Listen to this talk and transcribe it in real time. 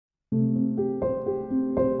Dare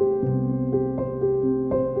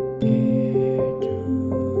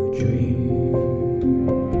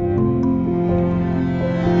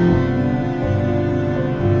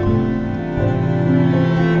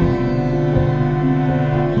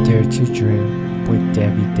to Dream with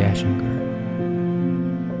Debbi Dachinger.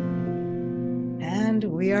 And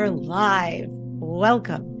we are live.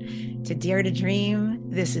 Welcome to Dare to Dream.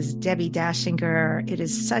 This is Debbi Dachinger. It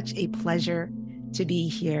is such a pleasure to be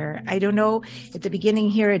here. I don't know, at the beginning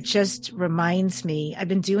here, it just reminds me, I've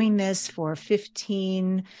been doing this for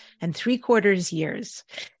 15 and 3/4 years.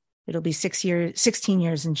 It'll be 16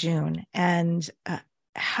 years in June. And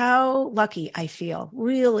how lucky I feel,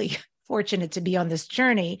 really fortunate to be on this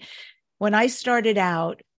journey. When I started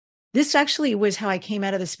out, this actually was how I came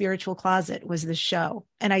out of the spiritual closet, was this show.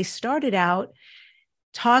 And I started out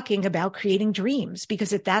talking about creating dreams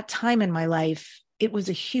because at that time in my life, it was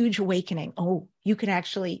a huge awakening. Oh, you can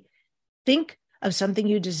actually think of something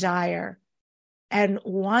you desire and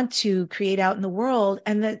want to create out in the world,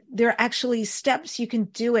 and that there are actually steps you can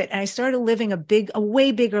do it. And I started living a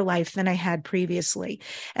way bigger life than I had previously.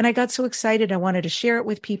 And I got so excited. I wanted to share it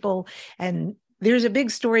with people. And there's a big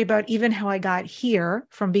story about even how I got here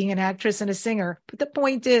from being an actress and a singer. But the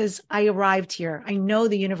point is, I arrived here. I know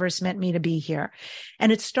the universe meant me to be here.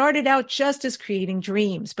 And it started out just as creating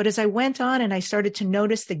dreams. But as I went on and I started to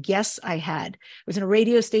notice the guests I had, it was in a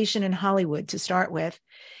radio station in Hollywood to start with.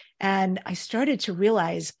 And I started to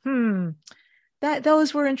realize, that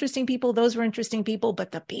those were interesting people,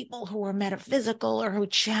 but the people who were metaphysical or who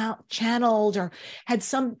channeled or had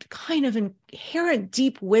some kind of inherent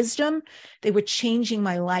deep wisdom, they were changing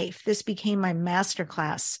my life. This became my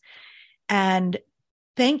masterclass. And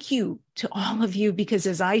thank you to all of you, because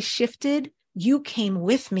as I shifted, you came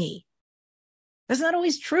with me. That's not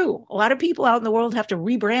always true. A lot of people out in the world have to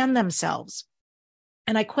rebrand themselves.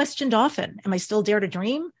 And I questioned often, am I still Dare to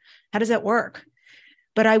Dream? How does that work?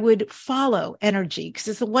 But I would follow energy because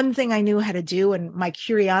it's the one thing I knew how to do. And my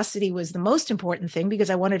curiosity was the most important thing because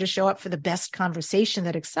I wanted to show up for the best conversation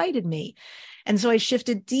that excited me. And so I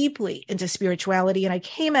shifted deeply into spirituality, and I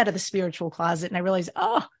came out of the spiritual closet and I realized,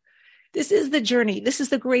 this is the journey. This is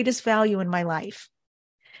the greatest value in my life.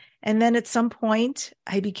 And then at some point,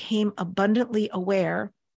 I became abundantly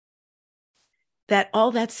aware that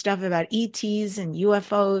all that stuff about ETs and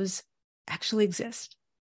UFOs actually exist.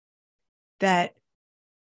 That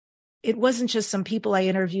it wasn't just some people I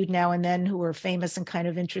interviewed now and then who were famous and kind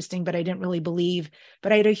of interesting, but I didn't really believe.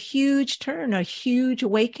 But I had a huge turn, a huge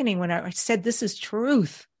awakening when I said, this is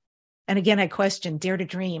truth. And again, I questioned, Dare to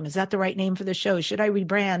Dream. Is that the right name for the show? Should I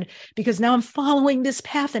rebrand? Because now I'm following this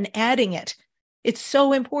path and adding it. It's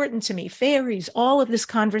so important to me. Faeries, all of this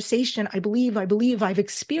conversation, I believe I've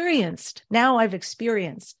experienced. Now I've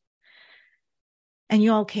experienced. And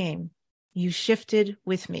you all came. You shifted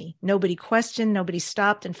with me. Nobody questioned, nobody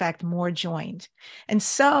stopped. In fact, more joined. And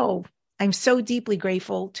so I'm so deeply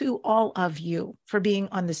grateful to all of you for being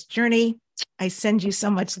on this journey. I send you so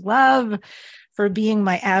much love for being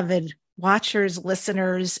my avid watchers,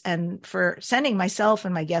 listeners, and for sending myself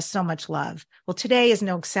and my guests so much love. Well, today is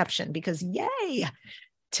no exception because yay!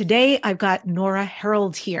 Today I've got Nora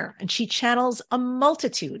Herold here, and she channels a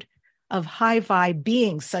multitude of high vibe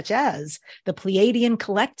beings such as the Pleiadian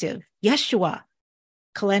Collective, Yeshua,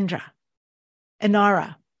 Calliandra,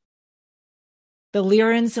 Enara, the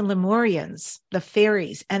Lyrans and Lemurians, the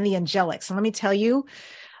Faeries, and the Angelics. And let me tell you,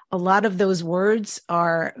 a lot of those words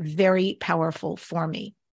are very powerful for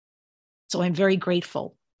me. So I'm very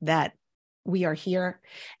grateful that we are here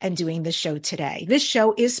and doing this show today. This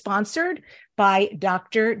show is sponsored by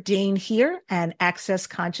Dr. Dane here and Access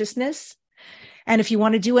Consciousness. And if you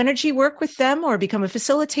want to do energy work with them or become a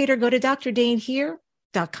facilitator, go to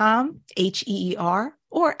drdanehere.com, HEER,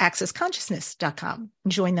 or accessconsciousness.com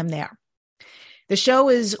and join them there. The show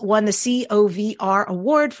has won the COVR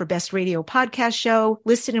Award for Best Radio Podcast Show,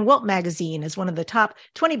 listed in Welt Magazine as one of the top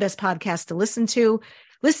 20 best podcasts to listen to,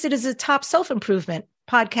 listed as a top self-improvement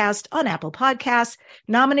podcast on Apple Podcasts,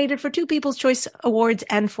 nominated for 2 People's Choice Awards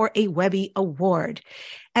and for a Webby Award.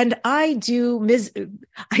 And I do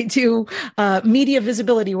media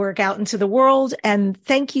visibility work out into the world. And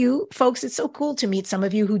thank you, folks. It's so cool to meet some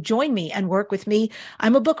of you who join me and work with me.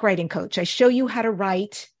 I'm a book writing coach. I show you how to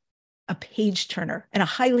write a page turner and a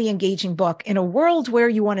highly engaging book in a world where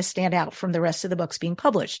you want to stand out from the rest of the books being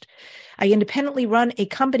published. I independently run a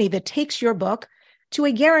company that takes your book to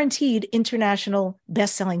a guaranteed international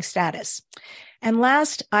best-selling status. And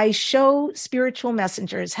last, I show spiritual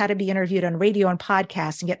messengers how to be interviewed on radio and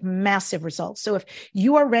podcasts and get massive results. So if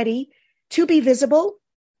you are ready to be visible,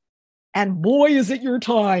 And boy, is it your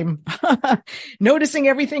time. Noticing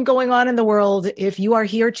everything going on in the world. If you are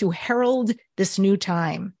here to herald this new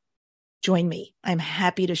time, join me. I'm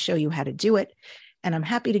happy to show you how to do it. And I'm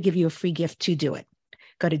happy to give you a free gift to do it.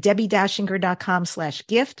 Go to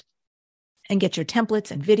debbidachinger.com/gift and get your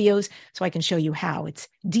templates and videos so I can show you how. It's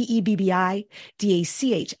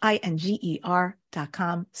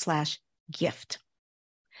DEBBIDACHINGER.com/gift.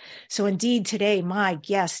 So indeed, today, my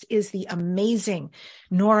guest is the amazing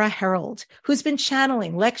Nora Herold, who's been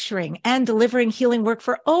channeling, lecturing, and delivering healing work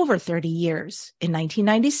for over 30 years. In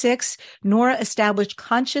 1996, Nora established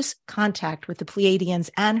conscious contact with the Pleiadians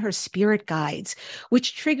and her spirit guides,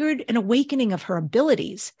 which triggered an awakening of her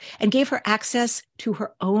abilities and gave her access to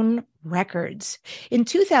her own records. In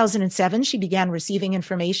 2007, she began receiving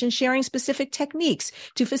information sharing specific techniques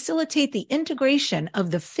to facilitate the integration of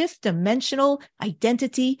the fifth dimensional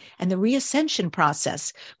identity and the reascension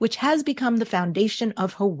process, which has become the foundation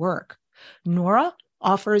of her work. Nora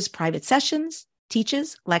offers private sessions,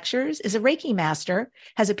 teaches, lectures, is a Reiki master,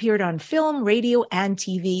 has appeared on film, radio, and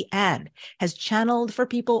TV, and has channeled for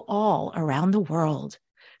people all around the world.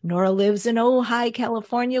 Nora lives in Ojai,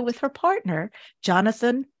 California with her partner,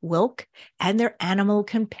 Jonathan Wilk, and their animal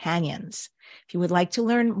companions. If you would like to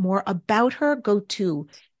learn more about her, go to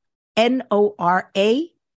Nora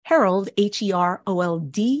Herold,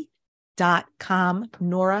 HEROLD.com,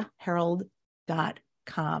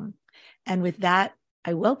 NoraHerold.com. And with that,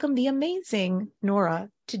 I welcome the amazing Nora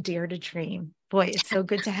to Dare to Dream. Boy, it's so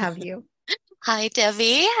good to have you. Hi,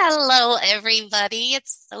 Debbie. Hello, everybody.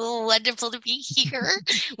 It's so wonderful to be here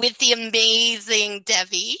with the amazing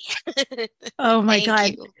Debbie. Oh, my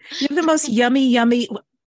God. You. You have the most yummy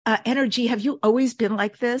energy. Have you always been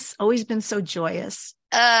like this? Always been so joyous?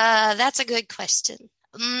 That's a good question.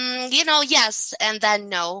 Yes, and then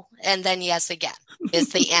no, and then yes again is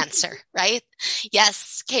the answer, right?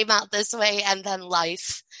 Yes, came out this way, and then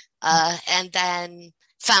life, and then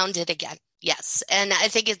found it again. Yes. And I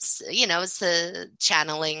think it's the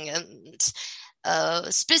channeling and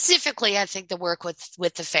specifically, I think the work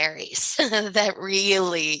with the fairies that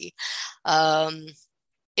really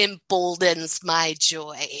emboldens my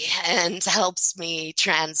joy and helps me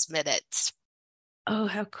transmit it. Oh,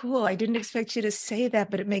 how cool. I didn't expect you to say that,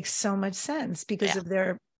 but it makes so much sense because of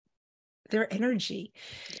their energy.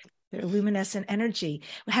 Their luminescent energy.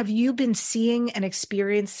 Have you been seeing and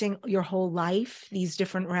experiencing your whole life these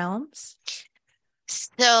different realms?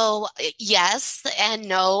 So yes and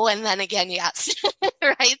no, and then again, yes,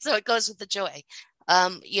 right? So it goes with the joy.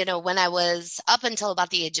 When I was up until about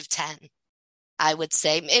the age of 10, I would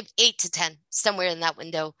say 8 to 10, somewhere in that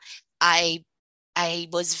window, I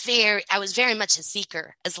was very much a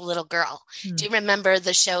seeker as a little girl. Do you remember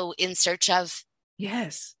the show In Search of?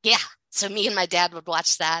 Yes. Yeah. So me and my dad would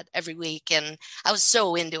watch that every week, and I was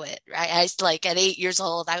so into it, right? I was like, at 8 years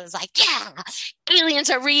old, I was like, yeah, aliens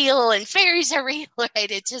are real and fairies are real,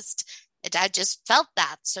 right? I just felt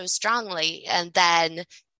that so strongly. And then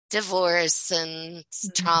divorce and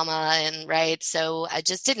trauma and right. So I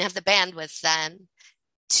just didn't have the bandwidth then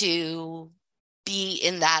to be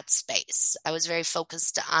in that space. I was very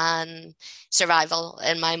focused on survival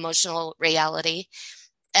and my emotional reality.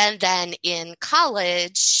 And then in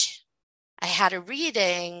college, I had a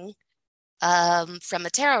reading from a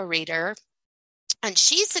tarot reader, and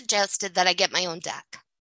she suggested that I get my own deck.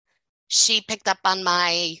 She picked up on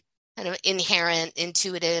my kind of inherent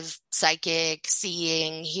intuitive, psychic,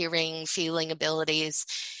 seeing, hearing, feeling abilities.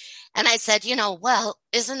 And I said, well,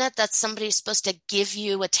 isn't it that somebody's supposed to give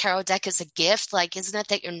you a tarot deck as a gift? Like, isn't it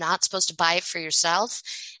that you're not supposed to buy it for yourself?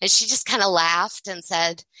 And she just kind of laughed and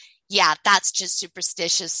said, yeah, that's just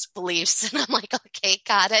superstitious beliefs. And I'm like, okay,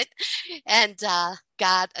 got it. And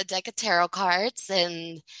got a deck of tarot cards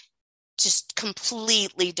and just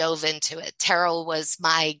completely dove into it. Tarot was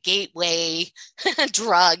my gateway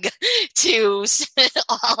drug to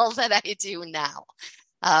all that I do now.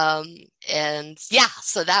 So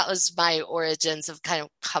that was my origins of kind of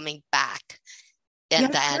coming back.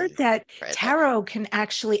 And I've heard that tarot can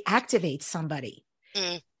actually activate somebody.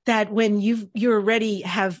 That when you already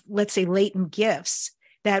have, let's say, latent gifts,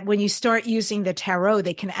 that when you start using the tarot,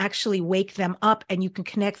 they can actually wake them up and you can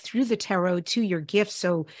connect through the tarot to your gifts.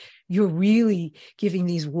 So you're really giving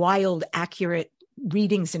these wild, accurate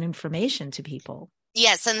readings and information to people.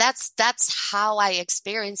 Yes. And that's how I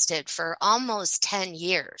experienced it for almost 10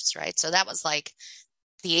 years, right? So that was like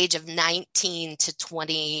the age of 19 to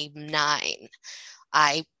 29.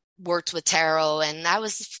 I worked with tarot and I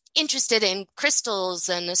was interested in crystals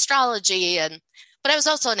and astrology and but I was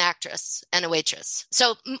also an actress and a waitress.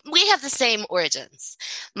 So we have the same origins.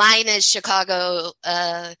 Mine is Chicago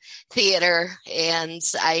theater, and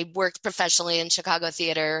I worked professionally in Chicago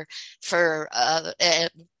theater for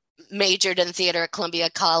majored in theater at Columbia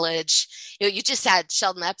College. You just had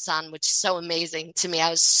Sheldon Epps on, which is so amazing to me.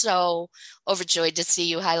 I was so overjoyed to see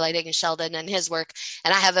you highlighting Sheldon and his work.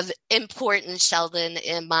 And I have an important Sheldon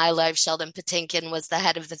in my life. Sheldon Patinkin was the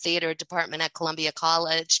head of the theater department at Columbia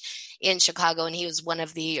College in Chicago, and he was one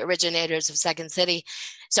of the originators of Second City.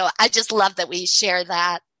 So I just love that we share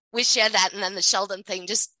that. We share that, and then the Sheldon thing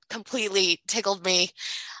just completely tickled me.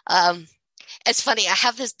 It's funny. I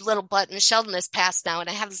have this little button. Sheldon has passed now, and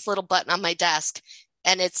I have this little button on my desk,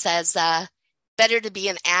 and it says, better to be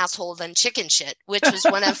an asshole than chicken shit, which was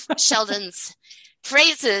one of Sheldon's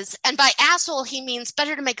phrases. And by asshole, he means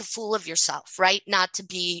better to make a fool of yourself, right? Not to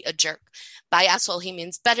be a jerk. By asshole, he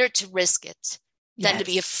means better to risk it than to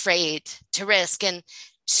be afraid to risk. And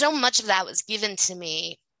so much of that was given to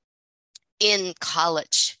me in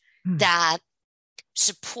college, that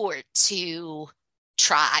support to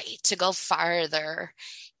try to go farther.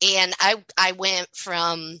 And I went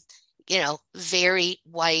from, very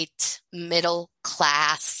white, middle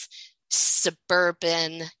class,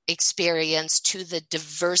 suburban experience to the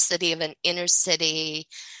diversity of an inner city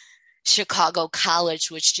Chicago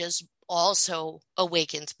college, which just also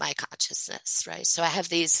awakened my consciousness, right? So I have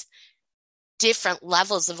these different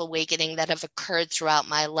levels of awakening that have occurred throughout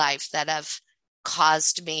my life that have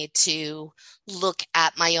caused me to look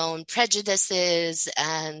at my own prejudices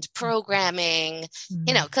and programming,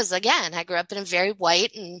 because again, I grew up in a very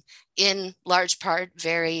white and in large part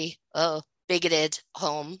very bigoted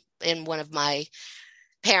home in one of my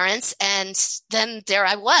parents. And then there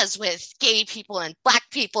I was with gay people and Black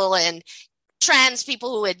people and trans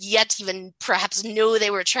people who had yet to even perhaps knew they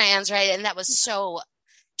were trans, right? And that was so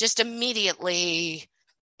just immediately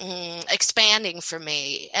expanding for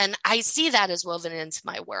me. And I see that as woven into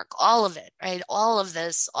my work, all of it, right? All of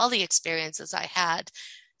this, all the experiences I had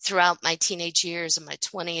throughout my teenage years and my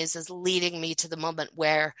 20s is leading me to the moment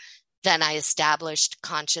where then I established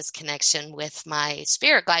conscious connection with my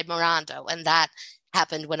spirit guide, Mirando. And that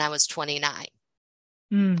happened when I was 29.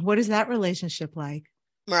 What is that relationship like?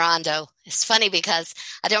 Mirando. It's funny because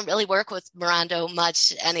I don't really work with Mirando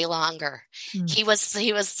much any longer. He was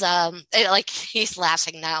like, he's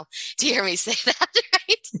laughing now to hear me say that,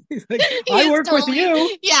 right? He's like, I work with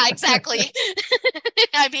you. Yeah, exactly.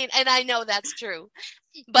 I mean, and I know that's true,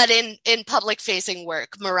 but in public facing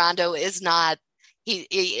work, Mirando is not,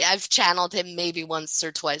 I've channeled him maybe once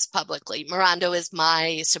or twice publicly. Mirando is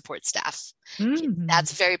my support staff.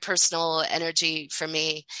 That's very personal energy for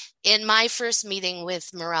me. In my first meeting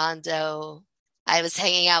with Mirando, I was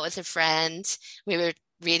hanging out with a friend. We were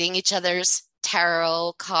reading each other's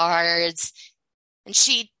tarot cards, and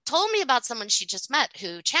she told me about someone she just met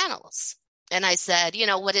who channels. And I said,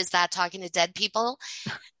 what is that, talking to dead people?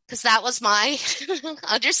 Because that was my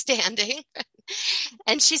understanding.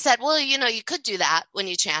 And she said, well, you could do that when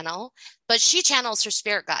you channel, but she channels her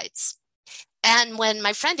spirit guides. And when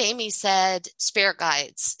my friend Amy said spirit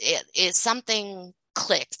guides, it something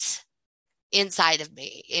clicked inside of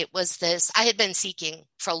me. It was this, I had been seeking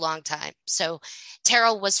for a long time. So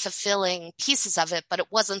tarot was fulfilling pieces of it, but it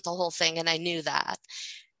wasn't the whole thing. And I knew that.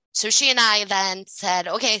 So she and I then said,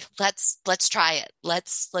 okay, let's try it.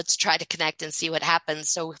 Let's try to connect and see what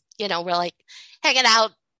happens. So, we're like hanging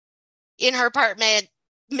out in her apartment,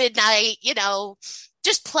 midnight,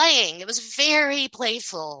 just playing. It was very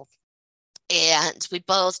playful. And we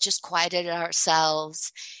both just quieted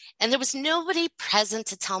ourselves. And there was nobody present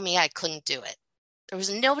to tell me I couldn't do it. There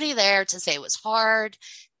was nobody there to say it was hard.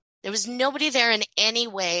 There was nobody there in any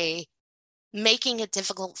way making it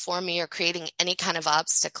difficult for me or creating any kind of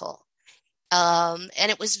obstacle. And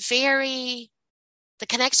it was the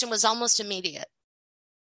connection was almost immediate.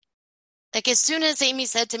 Like as soon as Amy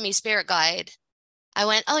said to me, spirit guide, I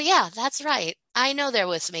went, oh yeah, that's right. I know they're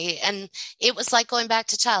with me. And it was like going back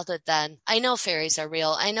to childhood then. I know fairies are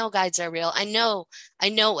real. I know guides are real. I know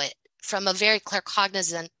it from a very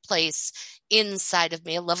claircognizant place inside of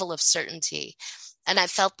me, a level of certainty. And I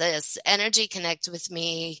felt this energy connect with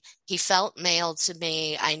me. He felt male to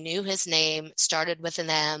me. I knew his name, started with an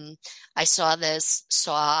M. I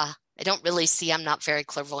I don't really see, I'm not very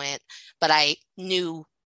clairvoyant, but I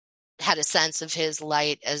had a sense of his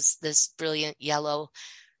light as this brilliant yellow,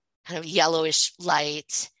 kind of yellowish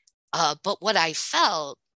light. But what I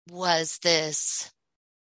felt was this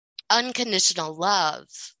unconditional love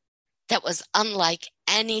that was unlike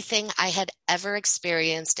anything I had ever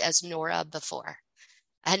experienced as Nora before.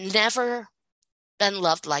 I had never been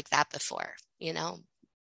loved like that before,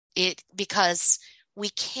 because we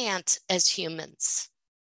can't, as humans,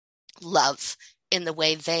 love in the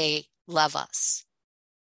way they love us.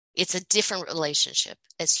 It's a different relationship.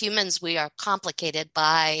 As humans, we are complicated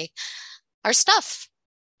by our stuff,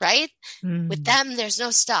 right? Mm. With them, there's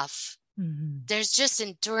no stuff. Mm-hmm. There's just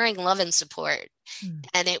enduring love and support. Mm.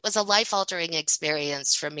 And it was a life-altering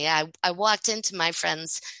experience for me. I walked into my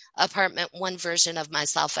friend's apartment, one version of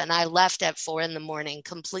myself, and I left at 4 a.m,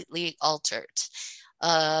 completely altered.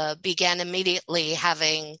 Began immediately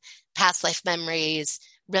having past life memories,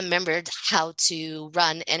 remembered how to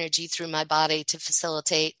run energy through my body to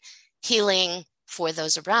facilitate healing for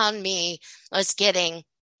those around me. I was getting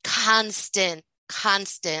constant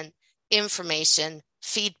information,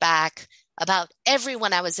 feedback about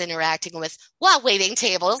everyone I was interacting with while waiting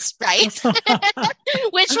tables, right?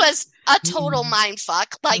 Which was a total mind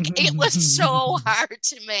fuck. Like, it was so hard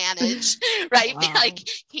to manage, right? Wow. Like,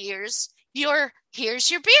 here's your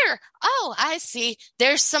beer. Oh, I see.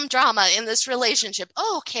 There's some drama in this relationship.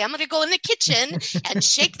 Oh, okay. I'm going to go in the kitchen and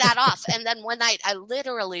shake that off. And then one night I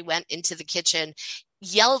literally went into the kitchen,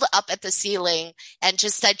 yelled up at the ceiling, and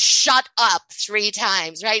just said, shut up 3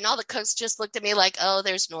 times, right? And all the cooks just looked at me like, oh,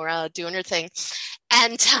 there's Nora doing her thing.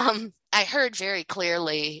 And I heard very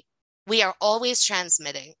clearly, we are always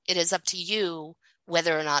transmitting. It is up to you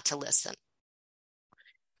whether or not to listen.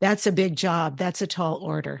 That's a big job. That's a tall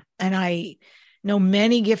order. And I know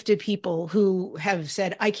many gifted people who have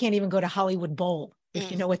said, I can't even go to Hollywood Bowl, if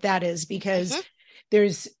you know what that is, because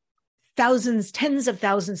there's thousands, tens of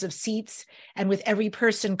thousands of seats. And with every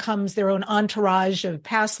person comes their own entourage of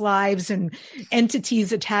past lives and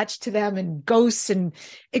entities attached to them and ghosts and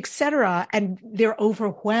et cetera. And they're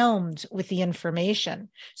overwhelmed with the information.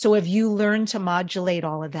 So have you learned to modulate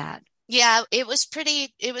all of that? Yeah, it was pretty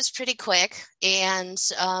quick. And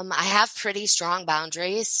I have pretty strong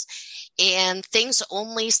boundaries, and things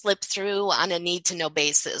only slip through on a need to know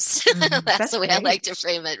basis. That's the way great. I like to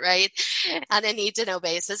frame it, right? On a need to know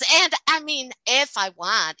basis. And I mean, if I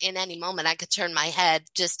want, in any moment, I could turn my head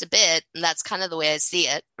just a bit. And that's kind of the way I see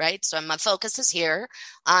it, right? So my focus is here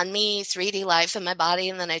on me, 3D life in my body.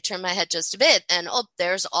 And then I turn my head just a bit, and oh,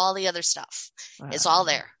 there's all the other stuff. Wow. It's all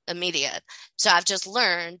there, immediate. So I've just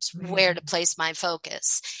learned where to place my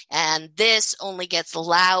focus. And this only gets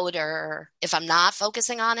louder if I'm not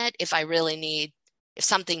focusing on it, if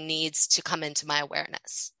something needs to come into my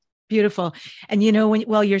awareness. Beautiful. And you know,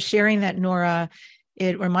 while you're sharing that, Nora,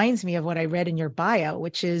 it reminds me of what I read in your bio,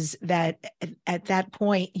 which is that at that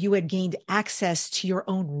point you had gained access to your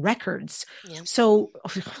own records. Yeah. So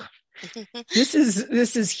this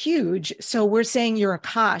is huge. So we're saying you're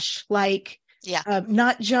Akash, like,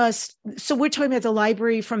 not just, so we're talking about the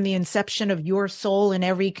library from the inception of your soul in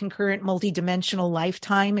every concurrent multidimensional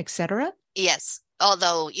lifetime, et cetera? Yes.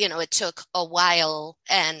 Although, it took a while,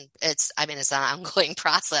 and it's an ongoing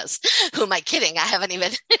process. Who am I kidding? I haven't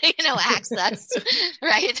even, accessed,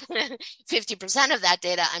 right? 50% of that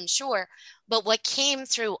data, I'm sure. But what came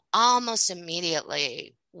through almost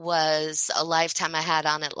immediately was a lifetime I had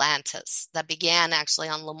on Atlantis that began actually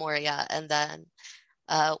on Lemuria and then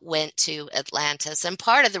went to Atlantis. And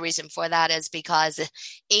part of the reason for that is because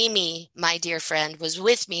Amy, my dear friend, was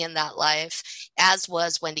with me in that life, as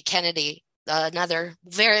was Wendy Kennedy, another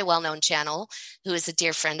very well-known channel who is a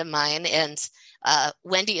dear friend of mine. And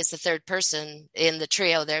Wendy is the third person in the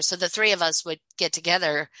trio there. So the 3 of us would get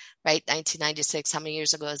together, right? 1996, how many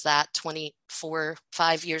years ago is that?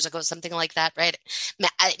 5 years ago, something like that, right?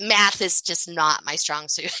 Math is just not my strong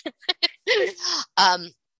suit.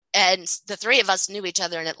 And the 3 of us knew each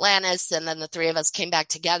other in Atlantis, and then the 3 of us came back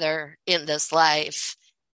together in this life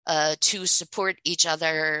to support each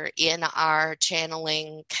other in our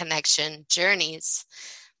channeling connection journeys,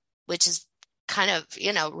 which is kind of,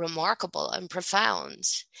 remarkable and profound.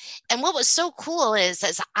 And what was so cool is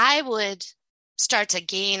as I would start to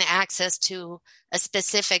gain access to a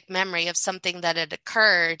specific memory of something that had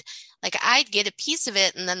occurred, like I'd get a piece of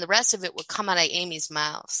it and then the rest of it would come out of Amy's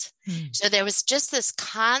mouth. So there was just this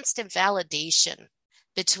constant validation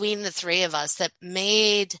between the 3 of us that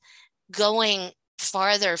made going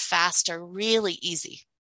farther, faster, really easy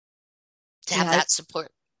to have that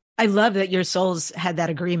support. I love that your souls had that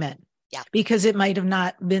agreement. Yeah. Because it might have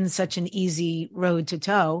not been such an easy road to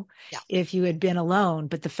toe if you had been alone.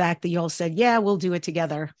 But the fact that you all said, yeah, we'll do it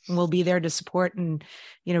together and we'll be there to support and,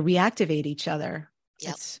 reactivate each other.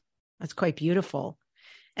 Yep. That's quite beautiful.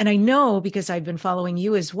 And I know, because I've been following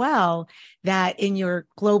you as well, that in your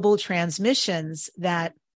global transmissions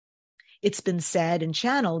that it's been said and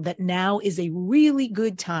channeled that now is a really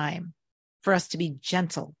good time for us to be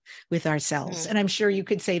gentle with ourselves. And I'm sure you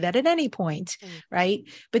could say that at any point, right?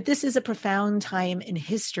 But this is a profound time in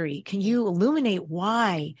history. Can you illuminate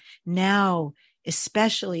why now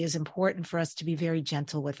especially is important for us to be very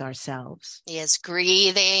gentle with ourselves? Yes,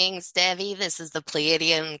 greetings, Debbie. This is the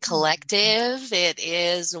Pleiadian Collective. It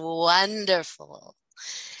is wonderful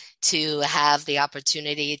to have the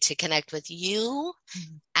opportunity to connect with you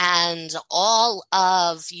and all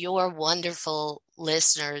of your wonderful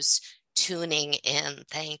listeners tuning in.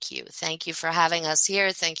 Thank you. Thank you for having us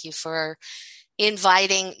here. Thank you for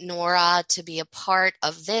inviting Nora to be a part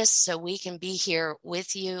of this so we can be here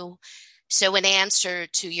with you. So in answer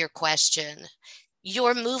to your question,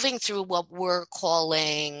 you're moving through what we're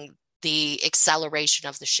calling the acceleration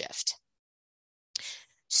of the shift.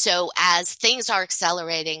 So as things are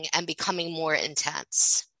accelerating and becoming more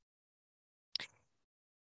intense,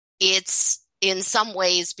 it's in some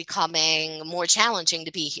ways becoming more challenging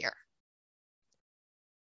to be here.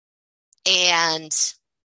 And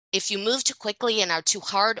if you move too quickly and are too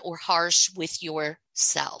hard or harsh with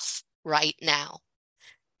yourself right now,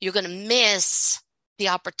 you're going to miss the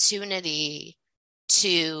opportunity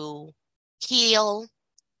to heal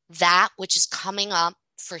that which is coming up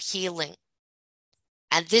for healing.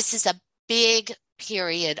 And this is a big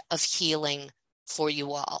period of healing for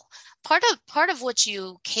you all. Part of what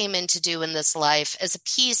you came in to do in this life is a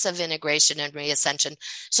piece of integration and reascension.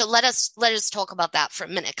 So let us talk about that for a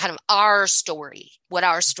minute, kind of our story, what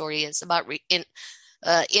our story is about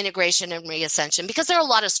integration and reascension, because there are a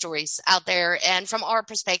lot of stories out there. And from our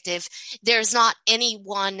perspective, there's not any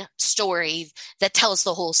one story that tells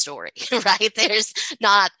the whole story, right? There's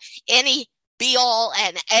not any be all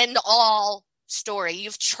and end all story.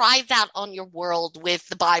 You've tried that on your world with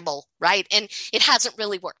the Bible, right? And it hasn't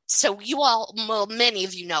really worked. So you all, well, many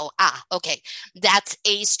of you know, okay, that's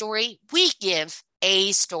a story. We give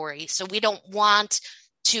a story. So we don't want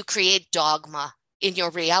to create dogma in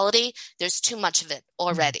your reality. There's too much of it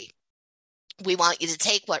already. We want you to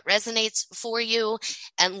take what resonates for you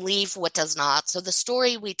and leave what does not. So the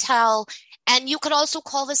story we tell, and you could also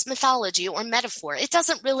call this mythology or metaphor. It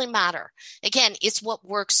doesn't really matter. Again, it's what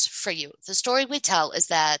works for you. The story we tell is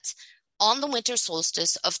that on the winter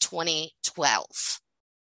solstice of 2012,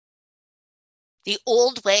 the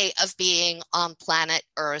old way of being on planet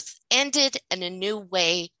Earth ended and a new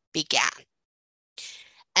way began.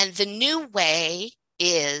 And the new way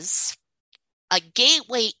is a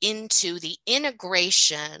gateway into the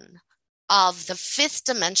integration of the fifth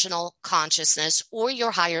dimensional consciousness or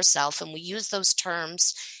your higher self, and we use those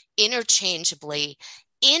terms interchangeably,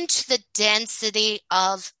 into the density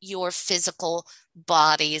of your physical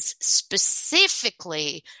bodies,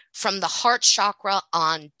 specifically from the heart chakra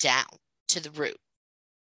on down to the root.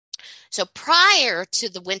 So prior to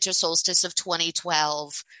the winter solstice of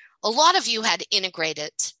 2012, a lot of you had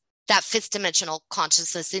integrated that fifth dimensional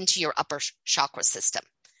consciousness into your upper chakra system,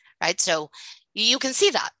 right? So you can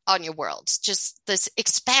see that on your world, just this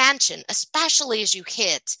expansion, especially as you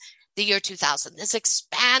hit the year 2000, this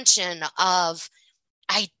expansion of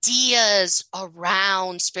ideas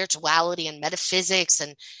around spirituality and metaphysics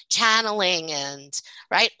and channeling and,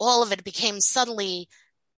 right, all of it became suddenly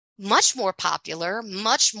much more popular,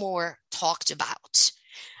 much more talked about.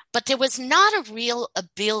 But there was not a real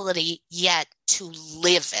ability yet to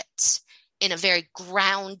live it in a very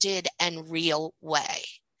grounded and real way.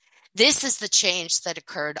 This is the change that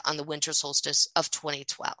occurred on the winter solstice of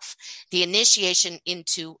 2012, the initiation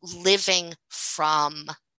into living from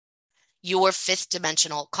your fifth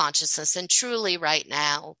dimensional consciousness. And truly right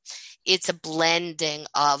now, it's a blending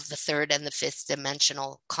of the third and the fifth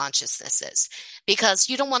dimensional consciousnesses, because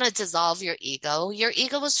you don't want to dissolve your ego. Your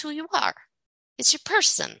ego is who you are. It's your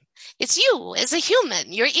person. It's you as a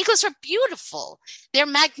human. Your egos are beautiful. They're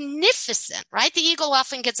magnificent, right? The ego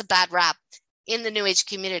often gets a bad rap in the New Age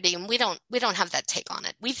community, and we don't have that take on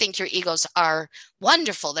it. We think your egos are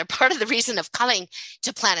wonderful. They're part of the reason of coming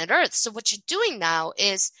to planet Earth. So what you're doing now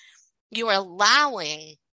is you're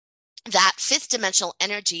allowing that fifth dimensional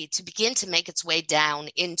energy to begin to make its way down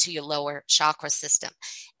into your lower chakra system.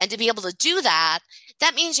 And to be able to do that,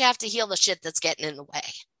 that means you have to heal the shit that's getting in the way.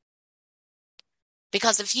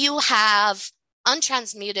 Because if you have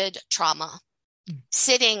untransmuted trauma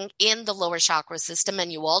sitting in the lower chakra system,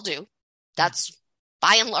 and you all do, that's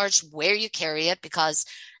by and large where you carry it, because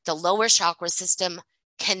the lower chakra system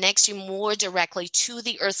connects you more directly to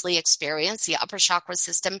the earthly experience. The upper chakra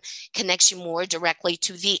system connects you more directly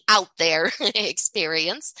to the out there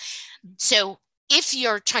experience. So if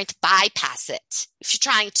you're trying to bypass it, if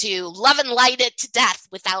you're trying to love and light it to death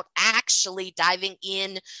without actually diving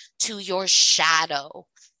in to your shadow,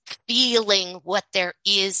 feeling what there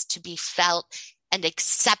is to be felt and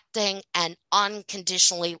accepting and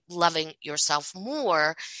unconditionally loving yourself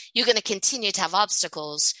more, you're going to continue to have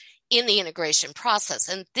obstacles in the integration process.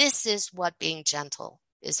 And this is what being gentle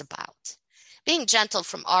is about. Being gentle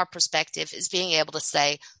from our perspective is being able to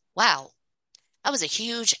say, wow, I was a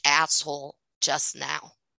huge asshole just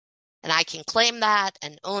now. And I can claim that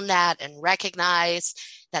and own that and recognize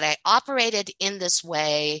that I operated in this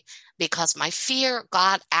way because my fear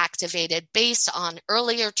got activated based on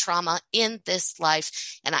earlier trauma in this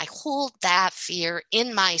life. And I hold that fear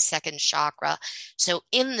in my second chakra. So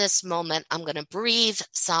in this moment, I'm going to breathe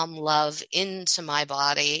some love into my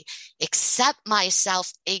body, accept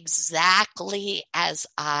myself exactly as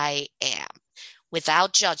I am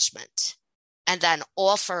without judgment, and then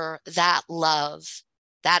offer that love,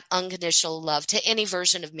 that unconditional love to any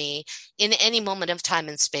version of me in any moment of time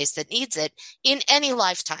and space that needs it in any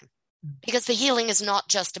lifetime. Because the healing is not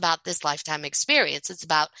just about this lifetime experience. It's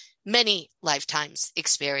about many lifetimes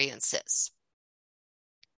experiences.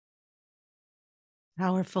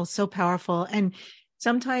 Powerful, so powerful. And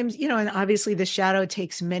sometimes, and obviously the shadow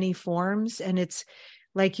takes many forms, and it's,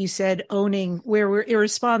 like you said, owning where we're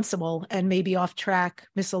irresponsible and maybe off track,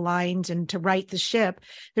 misaligned, and to right the ship.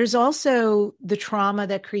 There's also the trauma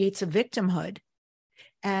that creates a victimhood.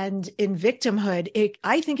 And in victimhood,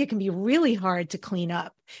 I think it can be really hard to clean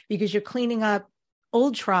up, because you're cleaning up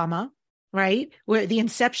old trauma, right? Where the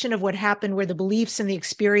inception of what happened, where the beliefs and the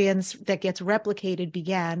experience that gets replicated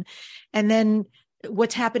began. And then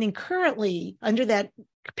what's happening currently under that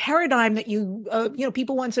paradigm that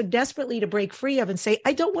people want so desperately to break free of and say,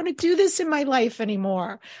 I don't want to do this in my life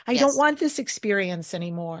anymore. I don't want this experience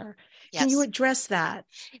anymore. Yes. Can you address that?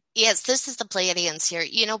 Yes, this is the Pleiadians here.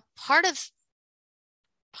 Part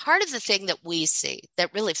of the thing that we see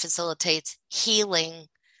that really facilitates healing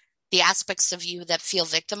the aspects of you that feel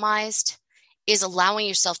victimized is allowing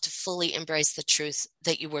yourself to fully embrace the truth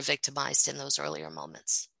that you were victimized in those earlier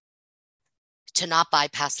moments, to not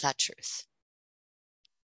bypass that truth.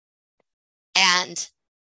 And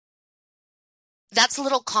that's a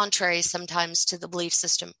little contrary sometimes to the belief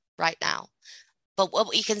system right now. But what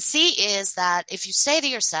we can see is that if you say to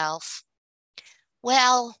yourself,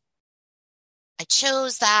 well, I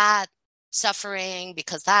chose that suffering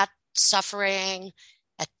because that suffering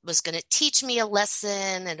was going to teach me a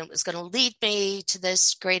lesson and it was going to lead me to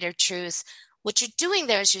this greater truth. What you're doing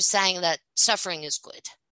there is you're saying that suffering is good.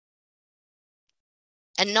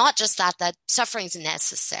 And not just that suffering is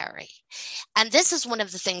necessary. And this is one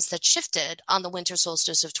of the things that shifted on the winter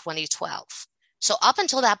solstice of 2012. So up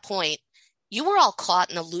until that point, you were all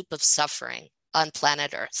caught in a loop of suffering on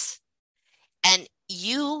planet Earth. And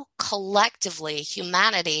you collectively,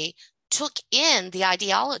 humanity, took in the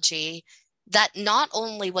ideology that not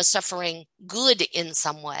only was suffering good in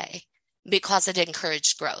some way because it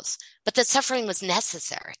encouraged growth, but that suffering was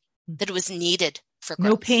necessary, that it was needed for growth.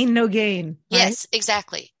 No pain, no gain. Right? Yes,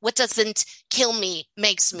 exactly. What doesn't kill me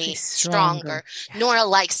makes me stronger. Yeah. Nora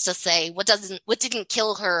likes to say, what didn't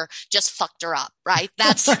kill her just fucked her up, right?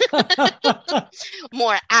 That's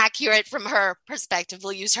more accurate from her perspective.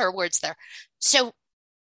 We'll use her words there. So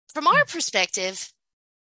from our perspective,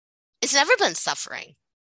 it's never been suffering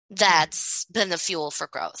that's been the fuel for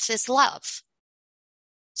growth. It's love.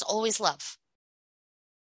 It's always love.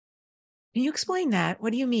 Can you explain that?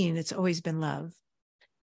 What do you mean it's always been love?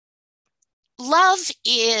 Love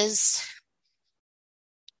is,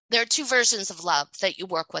 there are two versions of love that you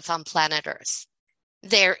work with on planet Earth.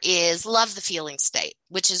 There is love, the feeling state,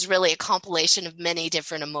 which is really a compilation of many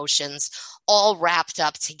different emotions all wrapped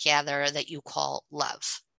up together that you call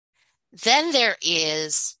love. Then there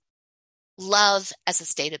is love as a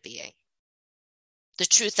state of being. The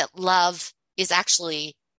truth that love is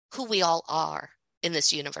actually who we all are in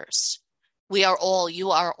this universe.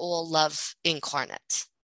 You are all love incarnate.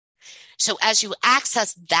 So as you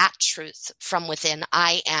access that truth from within,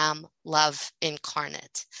 I am love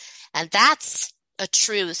incarnate. And that's a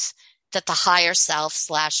truth that the higher self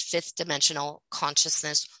 / fifth dimensional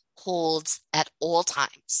consciousness holds at all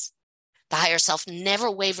times. The higher self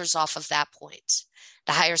never wavers off of that point.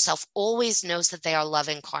 The higher self always knows that they are love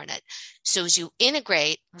incarnate. So as you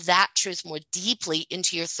integrate that truth more deeply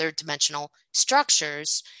into your third dimensional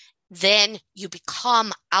structures, then you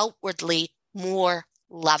become outwardly more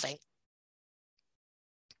loving.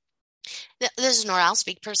 This is Nora, I'll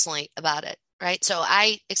speak personally about it, right? So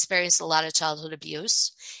I experienced a lot of childhood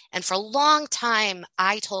abuse. And for a long time,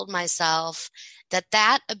 I told myself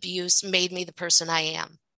that abuse made me the person I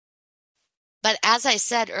am. But as I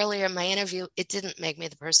said earlier in my interview, it didn't make me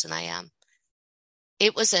the person I am.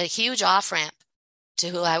 It was a huge off-ramp to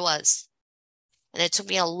who I was. And it took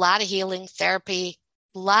me a lot of healing, therapy,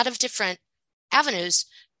 a lot of different avenues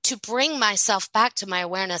to bring myself back to my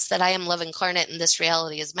awareness that I am love incarnate and this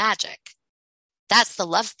reality is magic. That's the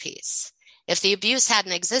love piece. If the abuse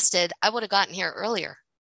hadn't existed, I would have gotten here earlier.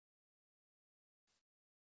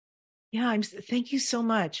 Yeah, thank you so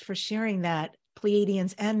much for sharing that,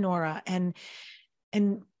 Pleiadians and Nora. And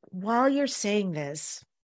while you're saying this,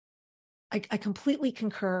 I completely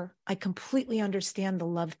concur. I completely understand the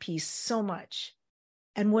love piece so much.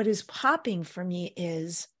 And what is popping for me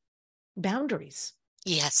is boundaries.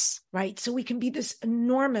 Yes. Right. So we can be this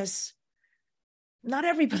enormous, not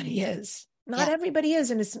everybody is. Not Yeah. everybody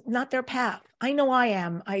is, and it's not their path. I know I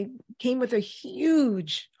am. I came with a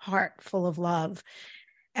huge heart full of love.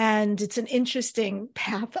 And it's an interesting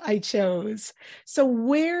path I chose. So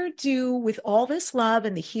with all this love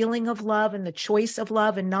and the healing of love and the choice of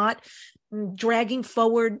love and not dragging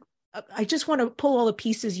forward, I just want to pull all the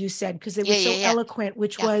pieces you said because they were so eloquent,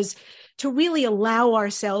 which was to really allow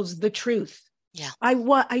ourselves the truth. Yeah.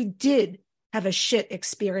 I did have a shit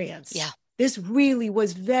experience. Yeah. This really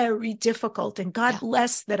was very difficult. And God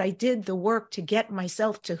bless that I did the work to get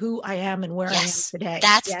myself to who I am and where I am today.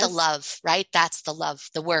 That's the love, right? That's the love.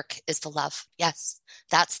 The work is the love. Yes,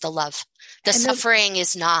 that's the love. The suffering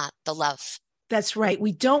is not the love. That's right.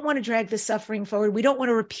 We don't want to drag the suffering forward. We don't want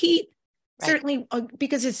to repeat, certainly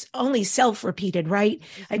because it's only self-repeated, right?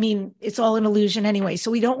 I mean, it's all an illusion anyway. So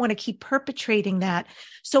we don't want to keep perpetrating that.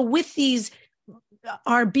 So with these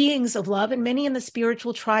are beings of love, and many in the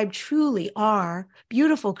spiritual tribe truly are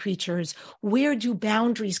beautiful creatures. Where do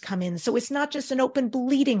boundaries come in? So it's not just an open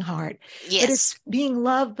bleeding heart, but it's being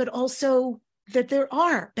loved, but also that there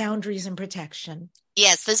are boundaries and protection.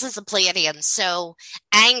 Yes, this is a Pleiadian. So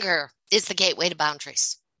anger is the gateway to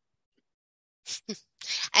boundaries.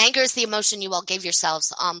 Anger is the emotion you all gave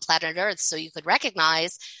yourselves on planet Earth so you could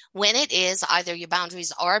recognize when it is either your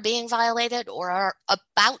boundaries are being violated or are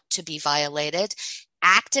about to be violated.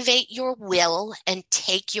 Activate your will and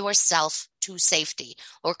take yourself to safety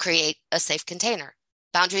or create a safe container.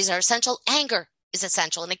 Boundaries are essential. Anger is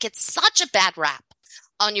essential. And it gets such a bad rap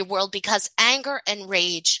on your world because anger and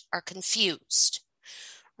rage are confused.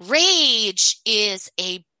 Rage is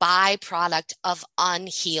a byproduct of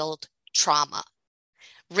unhealed trauma.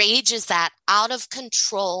 Rage is that out of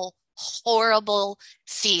control, horrible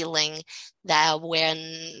feeling that when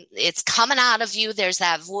it's coming out of you, there's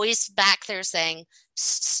that voice back there saying,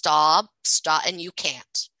 stop, and you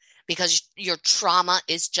can't because your trauma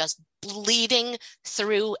is just bleeding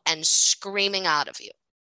through and screaming out of you.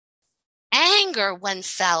 Anger, when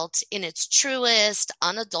felt in its truest,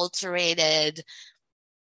 unadulterated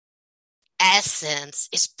essence,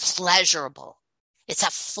 is pleasurable. It's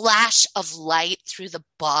a flash of light through the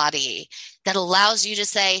body that allows you to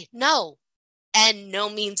say no, and no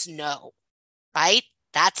means no, right?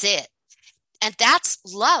 That's it. And that's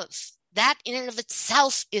love. That in and of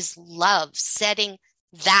itself is love, setting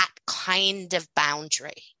that kind of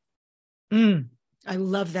boundary. I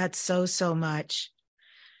love that so much.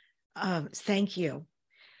 Thank you.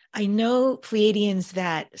 I know, Pleiadians,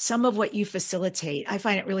 that some of what you facilitate, I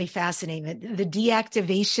find it really fascinating. The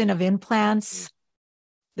deactivation of implants,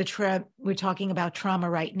 we're talking about trauma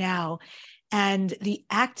right now, and the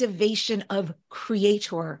activation of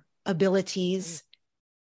creator abilities.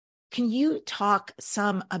 Can you talk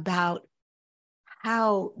some about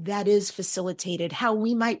how that is facilitated, how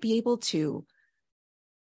we might be able to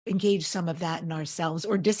engage some of that in ourselves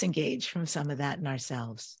or disengage from some of that in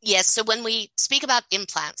ourselves? Yes. So when we speak about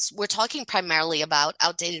implants, we're talking primarily about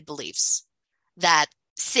outdated beliefs that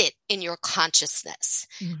sit in your consciousness,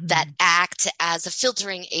 that act as a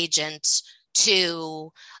filtering agent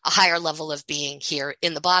to a higher level of being here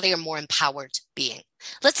in the body, or more empowered being.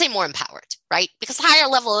 Let's say more empowered, right? Because higher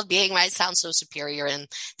level of being might sound so superior, and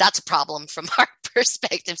that's a problem from our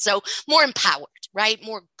perspective. So more empowered, right?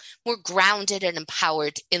 More grounded and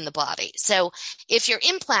empowered in the body. So if your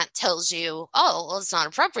implant tells you, oh, well, it's not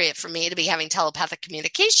appropriate for me to be having telepathic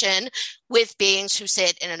communication with beings who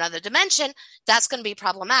sit in another dimension, that's going to be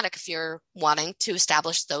problematic if you're wanting to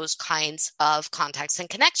establish those kinds of contacts and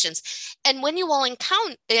connections. And when you all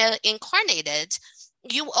incarnated,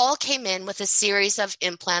 you all came in with a series of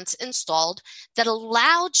implants installed that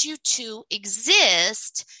allowed you to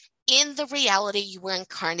exist in the reality you were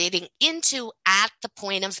incarnating into at the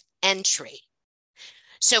point of entry.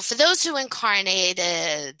 So for those who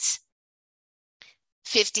incarnated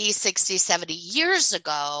 50, 60, 70 years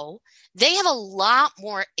ago, they have a lot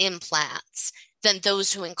more implants than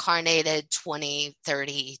those who incarnated 20,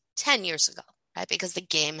 30, 10 years ago, right? Because the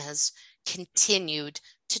game has continued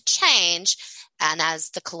to change. And as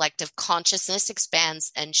the collective consciousness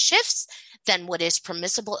expands and shifts, then what is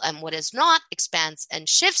permissible and what is not expands and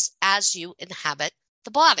shifts as you inhabit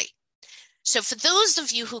the body. So for those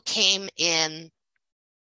of you who came in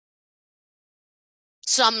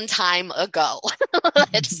some time ago,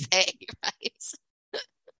 let's say,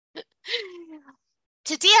 right?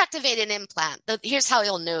 To deactivate an implant, here's how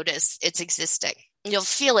you'll notice it's existing. You'll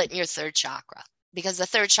feel it in your third chakra, because the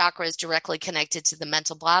third chakra is directly connected to the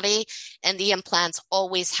mental body, and the implants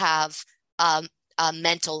always have a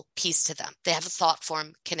mental piece to them. They have a thought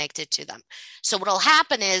form connected to them. So what'll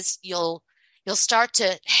happen is you'll start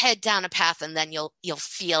to head down a path, and then you'll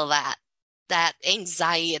feel that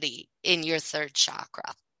anxiety in your third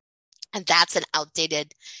chakra. And that's an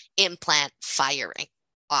outdated implant firing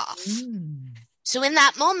off. So in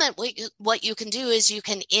that moment, what you can do is you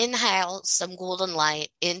can inhale some golden light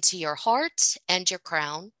into your heart and your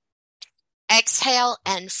crown. Exhale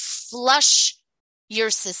and flush your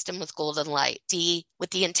system with golden light, with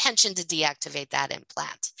the intention to deactivate that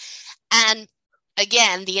implant. And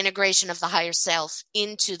again, the integration of the higher self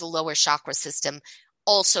into the lower chakra system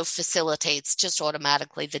also facilitates just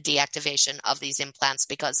automatically the deactivation of these implants,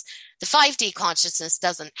 because the 5D consciousness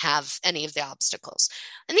doesn't have any of the obstacles.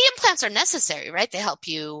 And the implants are necessary, right? They help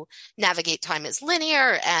you navigate time as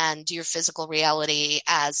linear and your physical reality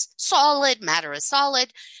as solid, matter as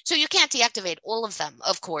solid. So you can't deactivate all of them,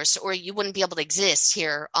 of course, or you wouldn't be able to exist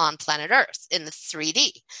here on planet Earth in the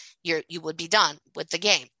 3D. You would be done with the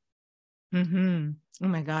game. Mm-hmm. Oh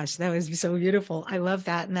my gosh, that was so beautiful. I love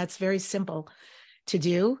that. And that's very simple to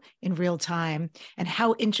do in real time. And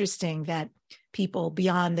how interesting that people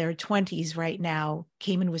beyond their 20s right now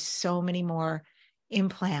came in with so many more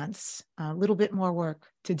implants, a little bit more work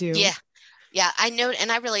to do. Yeah, I know. And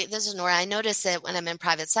this is Nora, I notice it when I'm in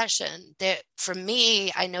private session. For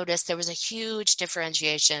me, I noticed there was a huge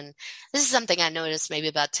differentiation. This is something I noticed maybe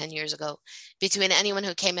about 10 years ago between anyone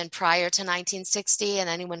who came in prior to 1960 and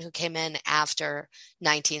anyone who came in after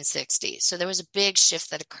 1960. So there was a big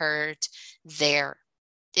shift that occurred there.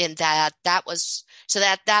 In that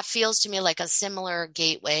feels to me like a similar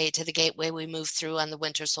gateway to the gateway we moved through on the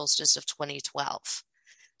winter solstice of 2012.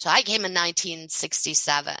 So I came in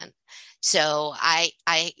 1967. So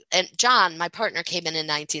and John, my partner, came in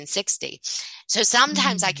 1960. So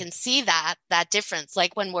sometimes I can see that difference.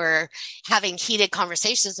 Like when we're having heated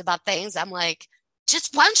conversations about things, I'm like,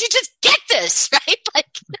 why don't you just get this, right? Like,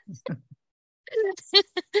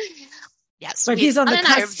 yes. But he's on the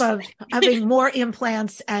cusp of having more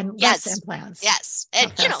implants and less implants. Yes.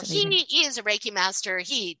 And, he is a Reiki master.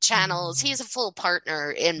 He channels. He's a full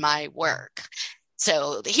partner in my work.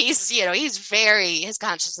 So he's, his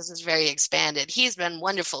consciousness is very expanded. He's been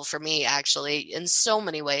wonderful for me, actually, in so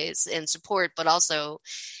many ways, in support, but also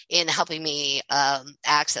in helping me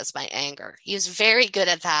access my anger. He was very good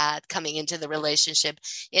at that coming into the relationship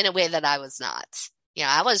in a way that I was not.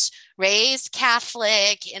 I was raised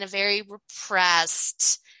Catholic in a very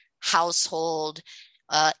repressed household.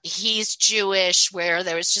 He's Jewish, where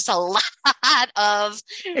there was just a lot of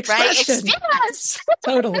expression. Right? Yes.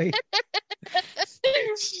 Totally.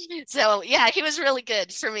 So yeah, he was really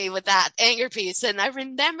good for me with that anger piece. And I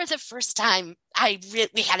remember the first time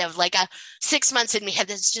we had a 6 months and we had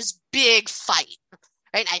this just big fight.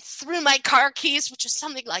 Right. I threw my car keys, which was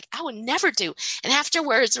something like I would never do. And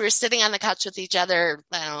afterwards, we were sitting on the couch with each other,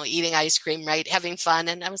 eating ice cream, right, having fun.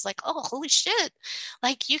 And I was like, oh, holy shit.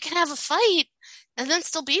 Like, you can have a fight and then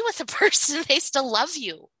still be with the person. They still love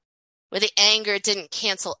you. Where the anger didn't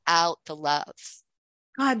cancel out the love.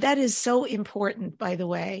 God, that is so important, by the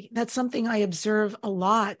way. That's something I observe a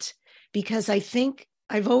lot, because I think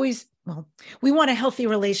we want a healthy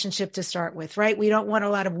relationship to start with, right? We don't want a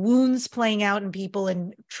lot of wounds playing out in people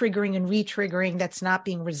and triggering and re-triggering that's not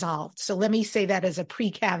being resolved. So let me say that as a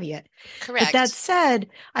pre-caveat. Correct. But that said,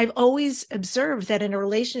 I've always observed that in a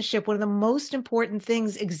relationship, one of the most important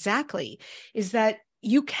things exactly is that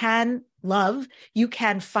you can love, you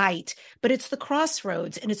can fight, but it's the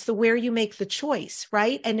crossroads and it's where you make the choice,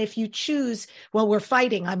 right? And if you choose, well, we're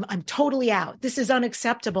fighting, I'm totally out, this is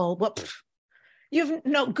unacceptable. Well,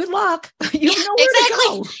 good luck. You have nowhere to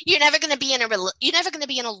go. You're never going to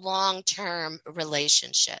be in a long-term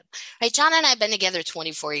relationship, right? John and I have been together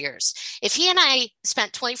 24 years. If he and I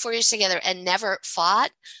spent 24 years together and never fought,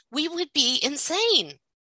 we would be insane.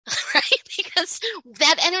 Right? Because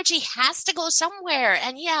that energy has to go somewhere.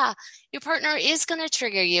 And yeah, your partner is going to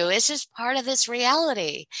trigger you. It's just part of this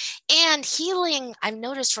reality. And healing, I've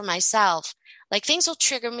noticed for myself, like things will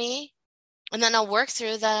trigger me and then I'll work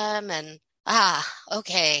through them and,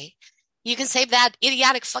 okay, You can say that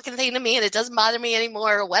idiotic fucking thing to me and it doesn't bother me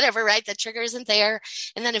anymore or whatever, right? The trigger isn't there.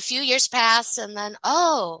 And then a few years pass and then,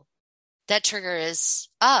 oh, that trigger is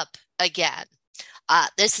up again.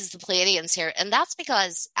 This is the Pleiadians here. And that's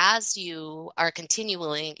because as you are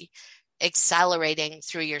continually accelerating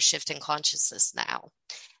through your shift in consciousness now,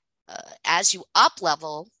 as you up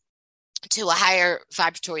level to a higher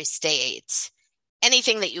vibratory state,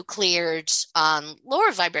 anything that you cleared on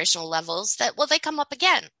lower vibrational levels, they come up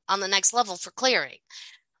again on the next level for clearing.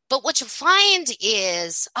 But what you find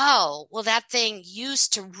is, oh, well, that thing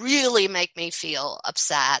used to really make me feel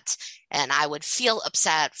upset, and I would feel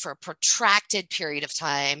upset for a protracted period of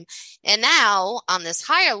time. And now on this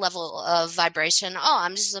higher level of vibration, oh,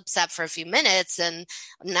 I'm just upset for a few minutes, and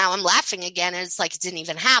now I'm laughing again, and it's like it didn't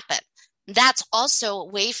even happen. That's also a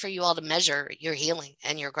way for you all to measure your healing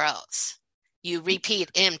and your growth. You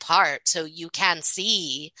repeat in part so you can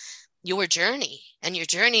see your journey, and your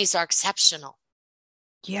journeys are exceptional.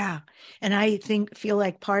 Yeah. And I feel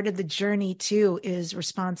like part of the journey too is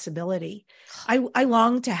responsibility. I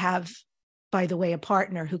long to have, by the way, a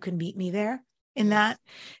partner who can meet me there in that,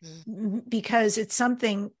 because it's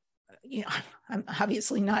something, I'm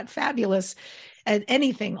obviously not fabulous at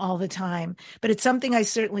anything all the time, but it's something I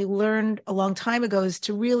certainly learned a long time ago, is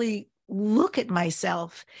to really look at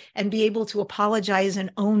myself and be able to apologize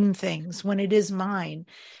and own things when it is mine.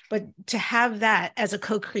 But to have that as a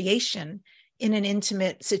co-creation in an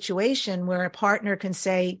intimate situation where a partner can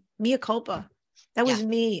say, mea culpa, that was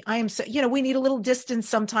me. I am so, we need a little distance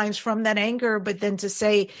sometimes from that anger, but then to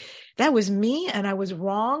say, that was me and I was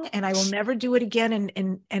wrong and I will never do it again.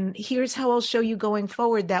 And here's how I'll show you going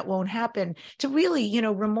forward that won't happen. To really,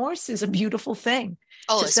 remorse is a beautiful thing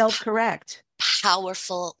to self-correct.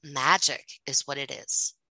 Powerful magic is what it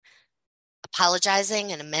is.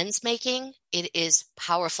 Apologizing and amends making, it is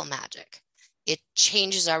powerful magic. It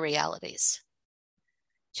changes our realities.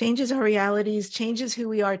 Changes our realities, changes who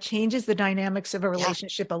we are, changes the dynamics of a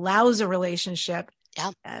relationship, allows a relationship.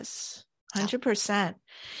 Yeah. Yes, 100%.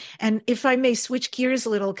 And if I may switch gears a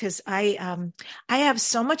little, because I have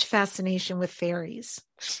so much fascination with fairies.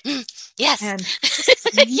 Yes. And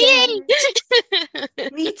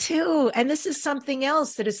me too. And this is something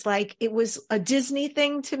else that it's like, it was a Disney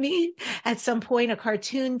thing to me at some point, a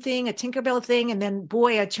cartoon thing, a Tinkerbell thing. And then,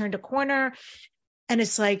 boy, I turned a corner. And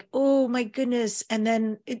it's like, oh my goodness. And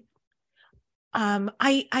then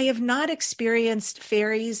I have not experienced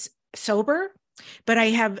fairies sober, but I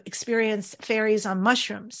have experienced fairies on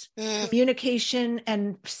mushrooms, communication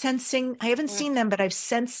and sensing. I haven't seen them, but I've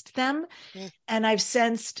sensed them. And I've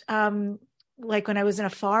sensed, like when I was in a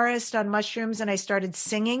forest on mushrooms and I started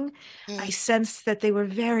singing, I sensed that they were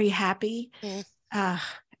very happy.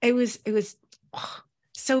 It was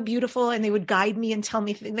so beautiful. And they would guide me and tell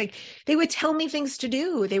me, they would tell me things to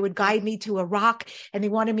do. They would guide me to a rock and they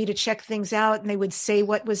wanted me to check things out. And they would say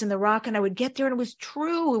what was in the rock and I would get there and it was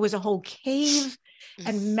true. It was a whole cave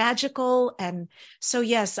and magical. And so,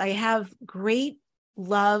 yes, I have great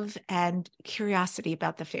love and curiosity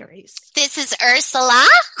about the fairies. This is Ursula.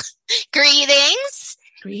 Greetings.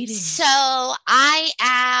 Greetings. So I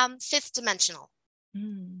am fifth dimensional.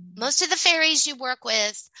 Most of the fairies you work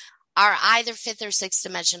with are either fifth or sixth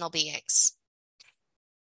dimensional beings.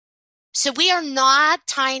 So we are not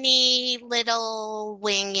tiny little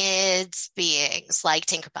winged beings like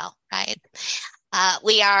Tinkerbell, right?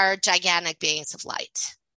 We are gigantic beings of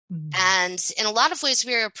light. And in a lot of ways,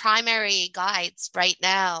 we are primary guides right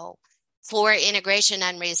now for integration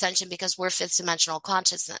and reascension because we're fifth dimensional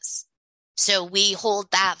consciousness. So we hold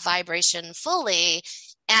that vibration fully.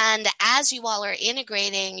 And as you all are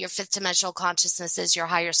integrating your fifth dimensional consciousnesses, your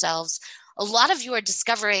higher selves, a lot of you are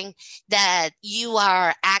discovering that you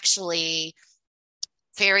are actually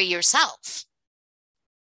fairy yourself.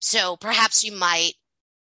 So perhaps you might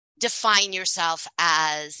define yourself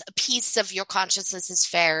as a piece of your consciousness is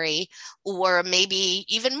fairy, or maybe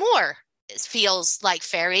even more feels like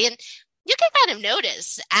fairy. And you can kind of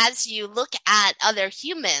notice as you look at other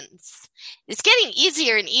humans, it's getting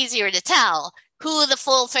easier and easier to tell who the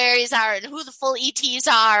full fairies are and who the full ETs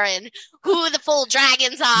are and who the full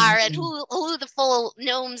dragons are and who the full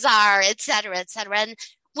gnomes are, et cetera, et cetera. And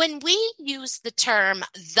when we use the term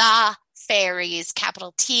the fairies,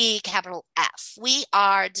 capital T, capital F, we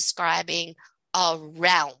are describing a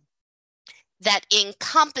realm that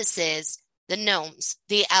encompasses the gnomes,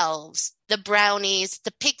 the elves, the brownies,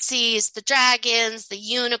 the pixies, the dragons, the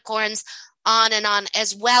unicorns, on,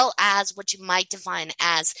 as well as what you might define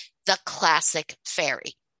as the classic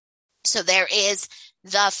fairy. So there is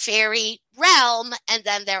the fairy realm, and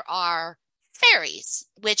then there are fairies,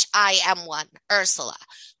 which I am one, Ursula,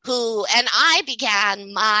 and I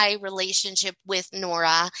began my relationship with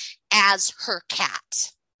Nora as her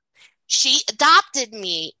cat. She adopted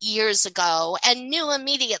me years ago and knew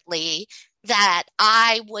immediately that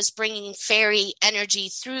I was bringing fairy energy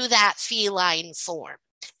through that feline form.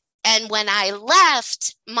 And when I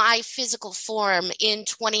left my physical form in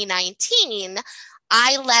 2019,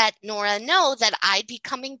 I let Nora know that I'd be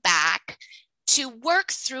coming back to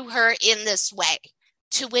work through her in this way.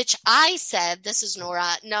 To which I said, this is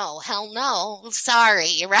Nora, no, hell no,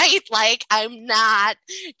 sorry, right? Like, I'm not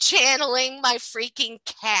channeling my freaking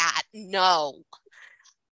cat, no.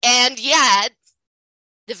 And yet,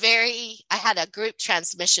 I had a group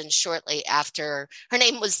transmission shortly after. Her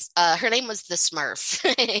name was the Smurf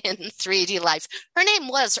in 3D life. Her name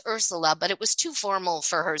was Ursula, but it was too formal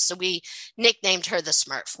for her, so we nicknamed her the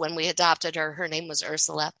Smurf. When we adopted her, her name was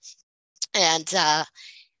Ursula. And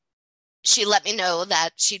she let me know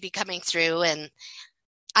that she'd be coming through, and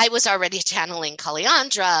I was already channeling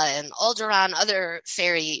Calliandra and Alderon, other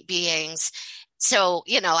fairy beings. So,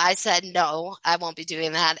 I said, no, I won't be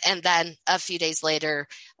doing that. And then a few days later,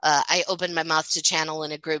 I opened my mouth to channel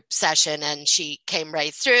in a group session, and she came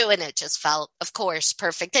right through, and it just felt, of course,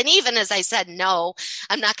 perfect. And even as I said, no,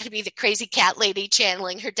 I'm not going to be the crazy cat lady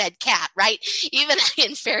channeling her dead cat, right? Even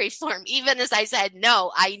in fairy form, even as I said,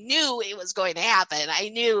 no, I knew it was going to happen. I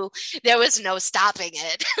knew there was no stopping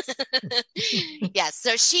it. Yes.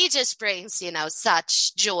 So she just brings,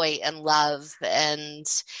 such joy and love. And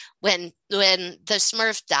when the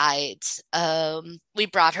Smurf died, we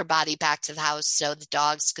brought her body back to the house so the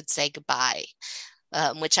dogs could say goodbye,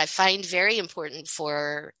 which I find very important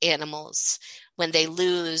for animals when they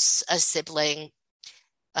lose a sibling,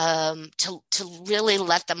 to really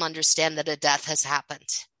let them understand that a death has happened,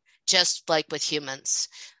 just like with humans.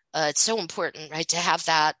 It's so important, right, to have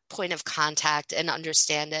that point of contact and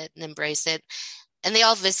understand it and embrace it. And they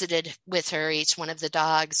all visited with her, each one of the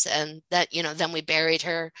dogs, and that, then we buried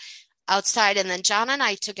her outside. And then John and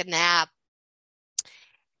I took a nap,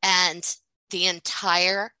 and the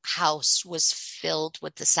entire house was filled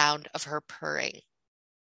with the sound of her purring.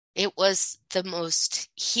 It was the most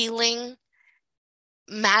healing,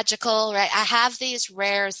 magical, right? I have these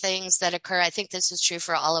rare things that occur. I think this is true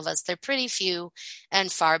for all of us. They're pretty few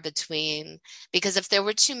and far between, because if there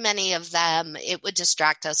were too many of them, it would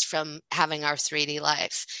distract us from having our 3D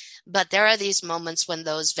life. But there are these moments when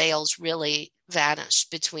those veils really vanish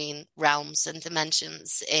between realms and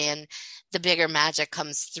dimensions, and the bigger magic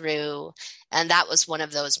comes through. And that was one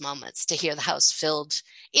of those moments, to hear the house filled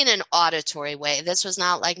in an auditory way. This was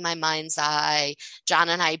not like my mind's eye. John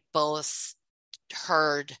and I both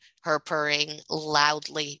heard her purring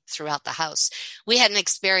loudly throughout the house. We had an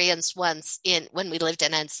experience once when we lived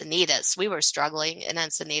in Encinitas. We were struggling in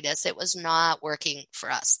Encinitas. It was not working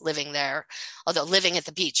for us living there, although living at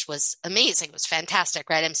the beach was amazing. It was fantastic,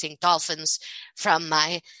 right? I'm seeing dolphins from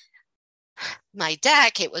my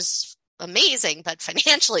deck. It was amazing, but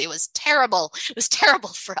financially it was terrible. It was terrible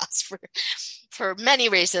for us for many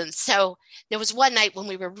reasons. So there was one night when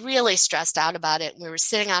we were really stressed out about it, and we were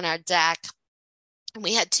sitting on our deck.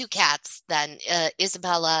 We had two cats then,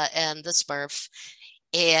 Isabella and the Smurf,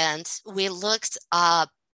 and we looked up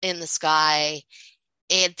in the sky,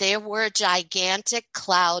 and there were gigantic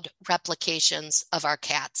cloud replications of our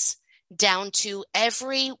cats, down to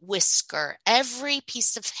every whisker, every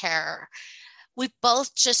piece of hair. We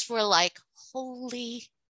both just were like, holy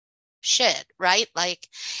shit, right? Like,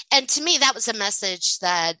 and to me, that was a message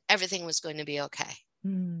that everything was going to be okay.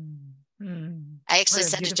 I actually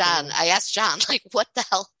said to John, I asked John, like, what the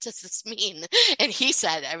hell does this mean? And he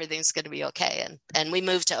said, everything's going to be okay. And we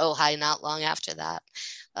moved to Ojai not long after that,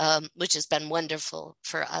 which has been wonderful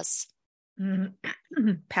for us.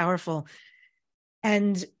 Powerful.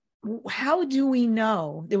 And how do we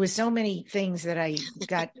know? There was so many things that I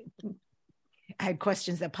had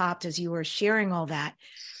questions that popped as you were sharing all that.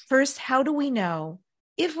 First, how do we know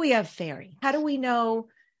if we have fairy? How do we know?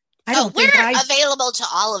 We're available to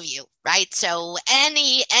all of you, right? So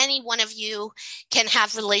any one of you can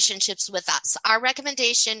have relationships with us. Our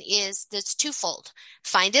recommendation is that's twofold.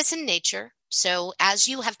 Find us in nature. So as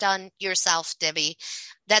you have done yourself, Debbie,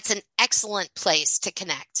 that's an excellent place to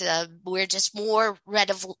connect. We're just more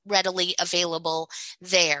readily available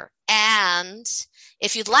there. And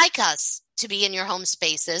if you'd like us to be in your home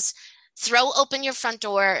spaces, throw open your front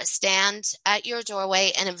door, stand at your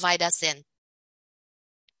doorway, and invite us in.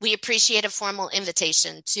 We appreciate a formal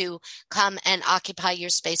invitation to come and occupy your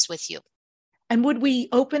space with you. And would we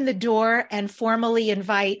open the door and formally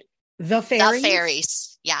invite The The fairies?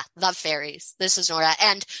 fairies. Yeah, the fairies. This is Nora.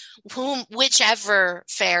 And whichever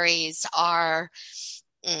fairies are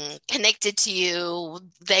connected to you,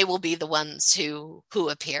 they will be the ones who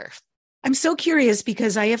appear. I'm so curious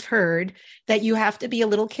because I have heard that you have to be a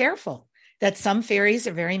little careful, that some fairies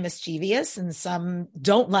are very mischievous and some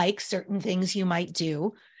don't like certain things you might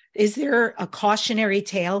do. Is there a cautionary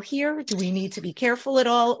tale here? Do we need to be careful at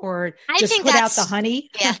all, or I just think put out the honey?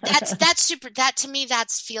 yeah, that's super, that to me,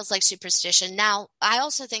 that feels like superstition. Now, I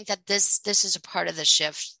also think that this is a part of the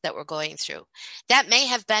shift that we're going through. That may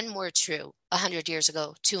have been more true 100 years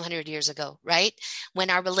ago, 200 years ago, right? When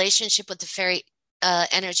our relationship with the fairy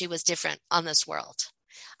energy was different on this world.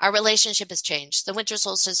 Our relationship has changed. The winter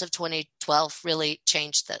solstice of 2012 really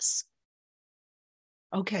changed this.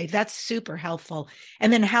 Okay, that's super helpful.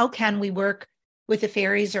 And then how can we work with the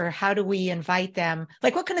fairies, or how do we invite them?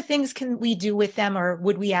 Like, what kind of things can we do with them, or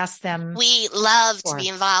would we ask them We love to for? be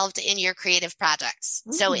involved in your creative projects.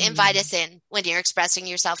 So invite us in when you're expressing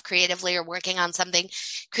yourself creatively or working on something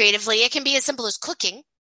creatively. It can be as simple as cooking,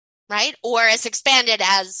 right? Or as expanded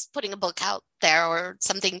as putting a book out there or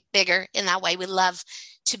something bigger in that way. We love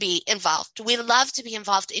to be involved. We love to be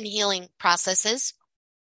involved in healing processes.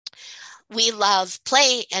 We love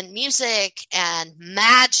play and music and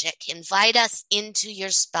magic. Invite us into your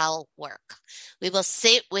spell work. We will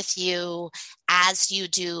sit with you as you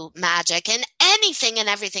do magic, and anything and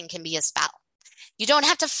everything can be a spell. You don't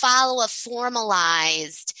have to follow a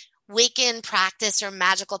formalized Wiccan practice or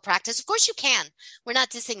magical practice. Of course you can. We're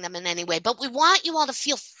not dissing them in any way, but we want you all to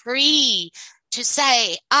feel free to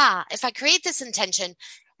say, if I create this intention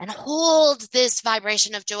and hold this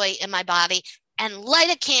vibration of joy in my body and light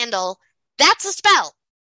a candle, that's a spell.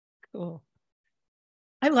 Cool.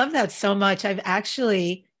 I love that so much. I've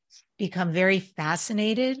actually become very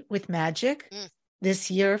fascinated with magic this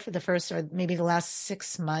year for the first, or maybe the last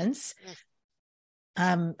 6 months.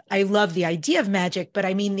 I love the idea of magic, but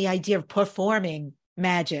I mean the idea of performing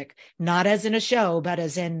magic, not as in a show, but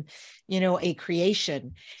as in, a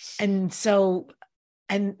creation. And so,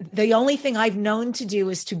 and the only thing I've known to do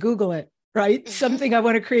is to Google it, right? Something I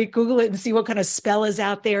want to create, Google it and see what kind of spell is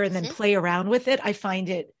out there and then play around with it. I find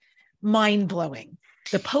it mind-blowing,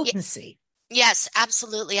 the potency. Yes,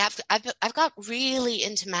 absolutely. I've got really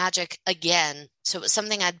into magic again. So it was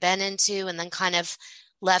something I'd been into and then kind of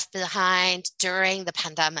left behind during the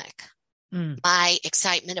pandemic. My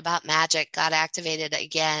excitement about magic got activated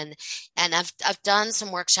again, and I've done some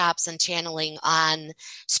workshops and channeling on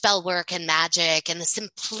spell work and magic and the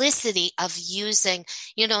simplicity of using.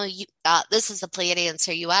 This is the Pleiadians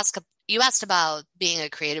here. You asked about being a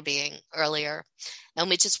creator being earlier, and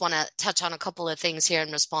we just want to touch on a couple of things here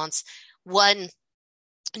in response.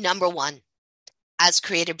 Number one, as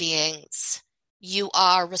creator beings, you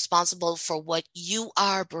are responsible for what you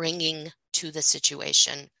are bringing to the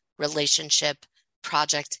situation, relationship,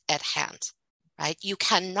 project at hand, right? You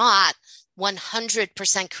cannot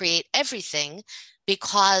 100% create everything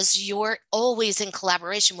because you're always in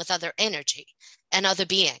collaboration with other energy and other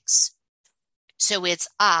beings. So it's,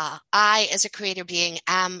 I as a creator being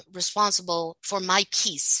am responsible for my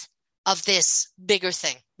piece of this bigger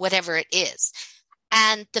thing, whatever it is.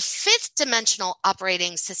 And the fifth dimensional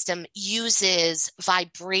operating system uses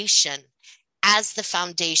vibration as the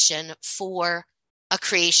foundation for a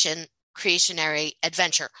creationary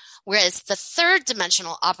adventure, whereas the third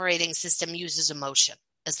dimensional operating system uses emotion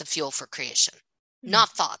as the fuel for creation, not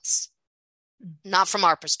thoughts, not from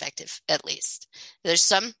our perspective, at least. There's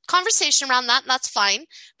some conversation around that, and that's fine.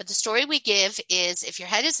 But the story we give is if your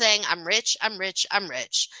head is saying, I'm rich, I'm rich, I'm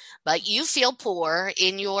rich, but you feel poor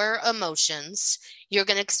in your emotions, you're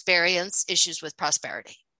going to experience issues with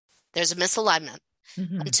prosperity. There's a misalignment.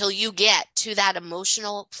 Until you get to that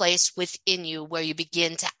emotional place within you where you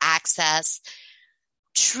begin to access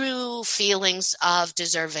true feelings of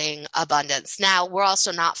deserving abundance. Now, we're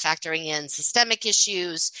also not factoring in systemic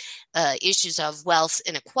issues, issues of wealth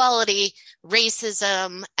inequality,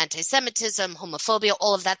 racism, anti-Semitism, homophobia,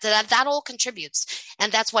 all of that. That all contributes. And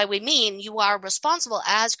that's why we mean you are responsible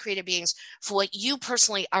as creative beings for what you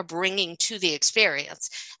personally are bringing to the experience.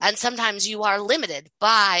 And sometimes you are limited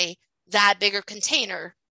by that bigger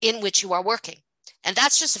container in which you are working. And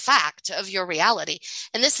that's just a fact of your reality.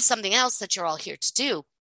 And this is something else that you're all here to do.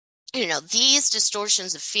 These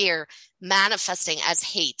distortions of fear manifesting as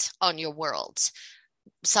hate on your world,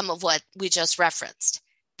 some of what we just referenced,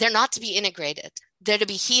 they're not to be integrated. They're to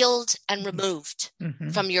be healed and removed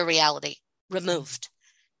from your reality. Removed.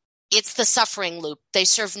 It's the suffering loop. They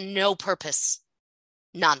serve no purpose.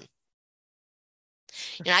 None.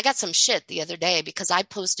 I got some shit the other day because I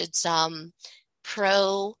posted some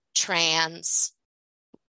pro-trans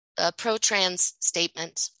a pro-trans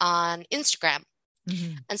statement on Instagram.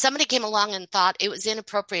 Mm-hmm. And somebody came along and thought it was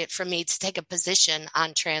inappropriate for me to take a position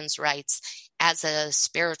on trans rights as a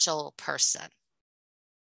spiritual person.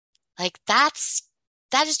 Like that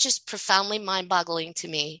is just profoundly mind-boggling to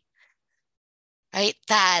me, right?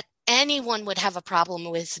 That anyone would have a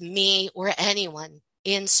problem with me or anyone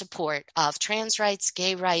in support of trans rights,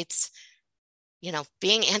 gay rights,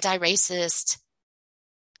 being anti-racist,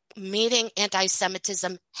 meeting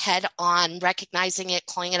anti-Semitism head on, recognizing it,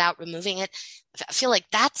 calling it out, removing it. I feel like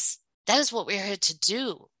that is what we're here to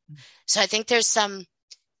do. So I think there's some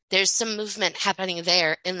movement happening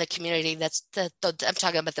there in the community. That's I'm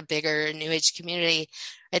talking about the bigger New Age community.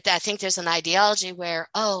 Right? I think there's an ideology where,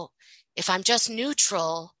 if I'm just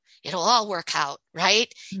neutral, it'll all work out,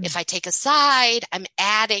 right? Mm. If I take a side, I'm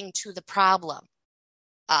adding to the problem.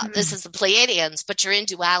 This is the Pleiadians, but you're in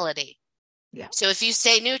duality. Yeah. So if you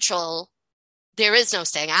stay neutral, there is no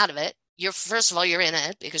staying out of it. First of all, you're in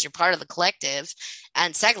it because you're part of the collective.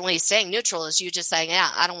 And secondly, staying neutral is you just saying, yeah,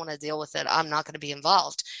 I don't want to deal with it. I'm not going to be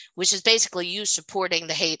involved, which is basically you supporting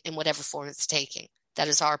the hate in whatever form it's taking. That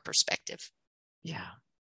is our perspective. Yeah.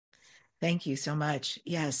 Thank you so much.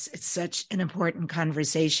 Yes, it's such an important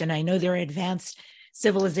conversation. I know there are advanced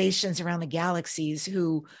civilizations around the galaxies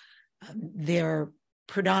who their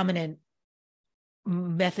predominant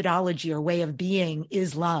methodology or way of being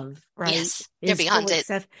is love, right? Yes, they're beyond it.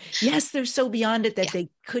 Yes, they're so beyond it that they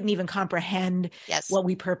couldn't even comprehend what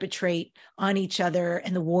we perpetrate on each other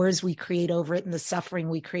and the wars we create over it and the suffering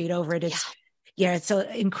we create over it. It's an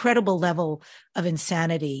incredible level of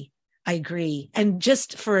insanity. I agree. And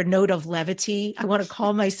just for a note of levity, I want to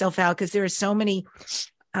call myself out because there are so many,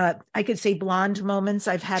 I could say blonde moments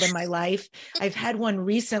I've had in my life. I've had one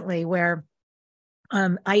recently where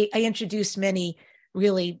I introduced many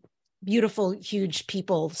really beautiful, huge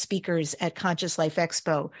speakers at Conscious Life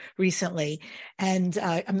Expo recently. And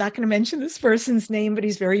I'm not going to mention this person's name, but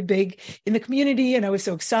he's very big in the community. And I was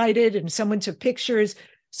so excited and someone took pictures.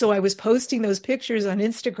 So I was posting those pictures on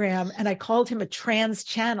Instagram and I called him a trans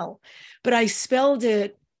channel, but I spelled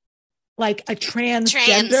it like a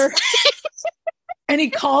transgender. And he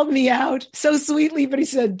called me out so sweetly, but he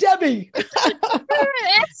said, Debbie,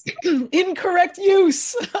 incorrect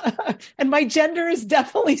use. And my gender is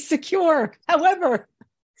definitely secure. However,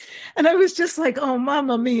 and I was just like, oh,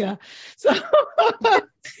 mamma mia. So,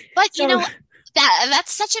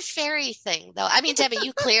 that's such a fairy thing, though. I mean, Debbie,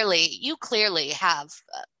 you clearly have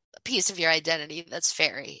a piece of your identity that's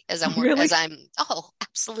fairy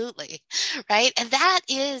absolutely. Right. And that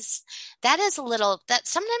is a little that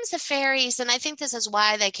sometimes the fairies, and I think this is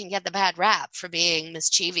why they can get the bad rap for being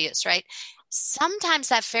mischievous, right? Sometimes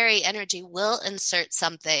that fairy energy will insert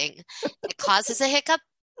something that causes a hiccup,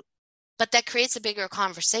 but that creates a bigger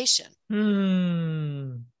conversation.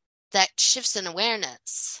 That shifts in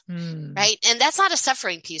awareness, right? And that's not a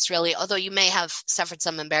suffering piece, really, although you may have suffered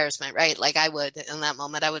some embarrassment, right? Like I would in that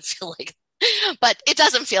moment, I would feel like, but it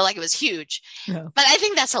doesn't feel like it was huge. No. But I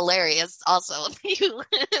think that's hilarious also. You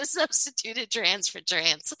substituted trans for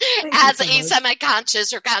trans as a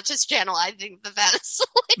semi-conscious or conscious channel. I think that is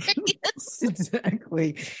hilarious.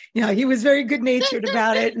 Exactly. Yeah, he was very good-natured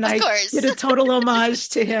about it. And I did a total homage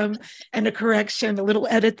to him and a correction, a little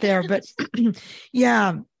edit there. But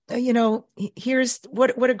yeah. Here's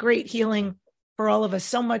what a great healing for all of us.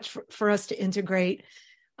 So much for us to integrate,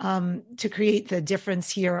 to create the difference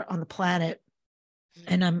here on the planet.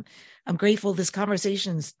 And I'm grateful this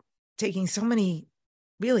conversation's taking so many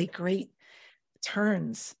really great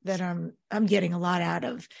turns that I'm getting a lot out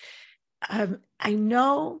of. I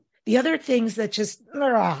know the other things that just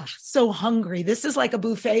so hungry. This is like a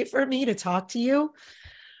buffet for me to talk to you.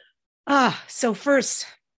 So first,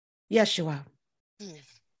 Yeshua.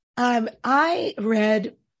 I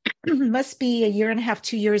read, must be a year and a half,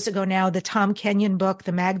 2 years ago now, the Tom Kenyon book,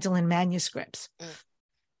 The Magdalene Manuscripts.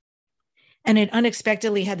 And it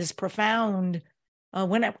unexpectedly had this profound,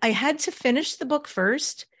 when I had to finish the book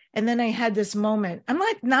first, and then I had this moment. I'm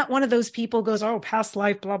like, not one of those people goes, oh, past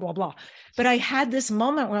life, blah, blah, blah. But I had this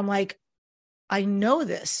moment where I'm like, I know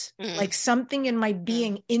this, like something in my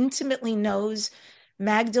being intimately knows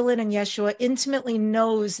Magdalene and Yeshua, intimately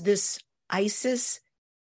knows this Isis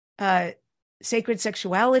sacred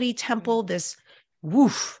sexuality temple, this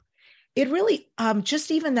woof. It really,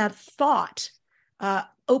 just even that thought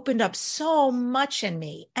opened up so much in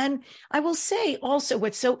me. And I will say also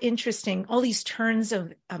what's so interesting, all these turns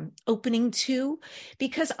of opening to,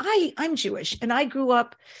 because I'm Jewish and I grew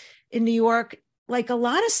up in New York, like a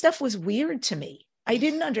lot of stuff was weird to me. I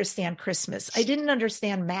didn't understand Christmas. I didn't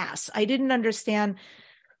understand Mass. I didn't understand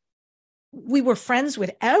we were friends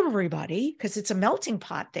with everybody because it's a melting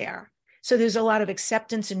pot there. So there's a lot of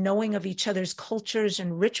acceptance and knowing of each other's cultures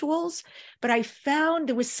and rituals. But I found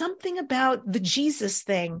there was something about the Jesus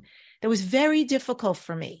thing that was very difficult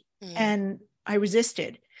for me. And I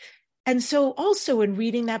resisted. And so also in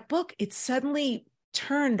reading that book, it suddenly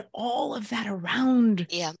turned all of that around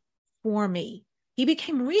for me. He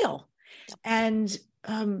became real. And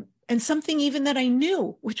something even that I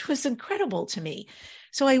knew, which was incredible to me.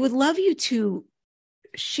 So I would love you to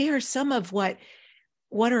share some of what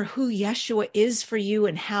or who Yeshua is for you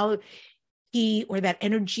and how he or that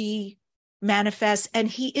energy manifests. And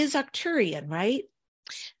he is Arcturian, right?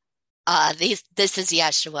 This is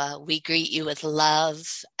Yeshua. We greet you with love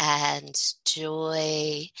and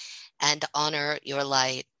joy and honor your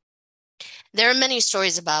light. There are many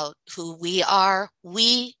stories about who we are.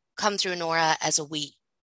 We come through Nora as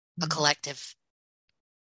a collective,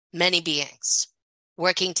 many beings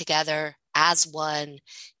working together as one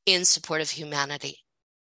in support of humanity.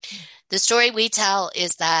 The story we tell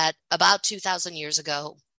is that about 2,000 years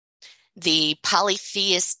ago, the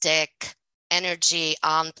polytheistic energy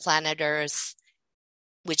on planet Earth,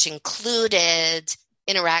 which included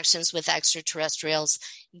interactions with extraterrestrials,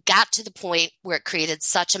 got to the point where it created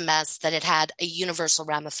such a mess that it had a universal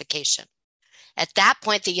ramification. At that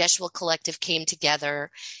point, the Yeshua Collective came together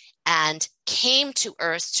and came to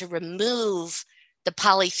Earth to remove the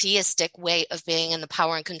polytheistic way of being and the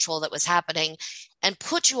power and control that was happening, and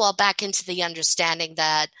put you all back into the understanding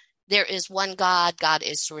that there is one God. God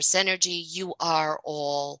is source energy. You are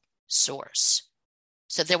all source.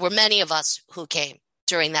 So there were many of us who came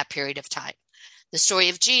during that period of time. The story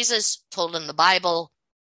of Jesus told in the Bible,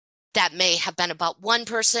 that may have been about one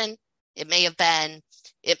person. It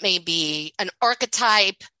may be an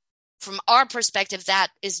archetype. From our perspective, that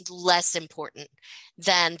is less important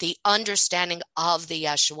than the understanding of the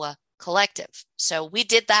Yeshua Collective. So we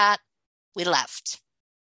did that. We left.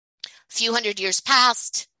 A few hundred years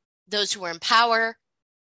passed. Those who were in power,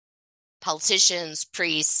 politicians,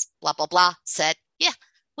 priests, blah, blah, blah, said, yeah,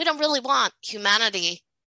 we don't really want humanity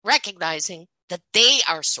recognizing that they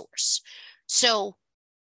are source. So,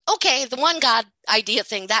 okay, the one God idea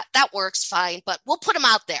thing, that works fine, but we'll put him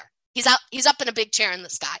out there. He's up in a big chair in the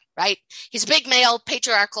sky, right? He's a big male,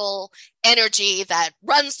 patriarchal energy that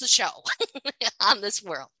runs the show on this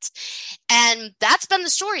world. And that's been the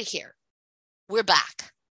story here. We're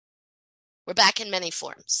back. We're back in many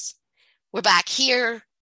forms. We're back here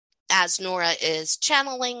as Nora is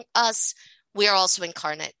channeling us. We are also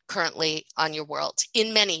incarnate currently on your world,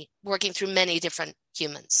 working through many different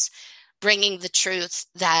humans, bringing the truth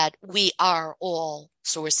that we are all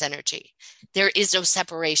source energy. There is no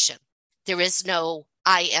separation. There is no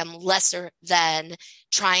I am lesser than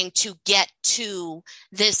trying to get to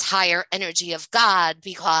this higher energy of God,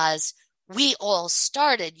 because you all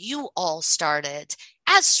started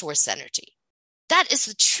as source energy. That is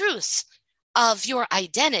the truth of your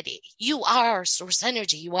identity. You are source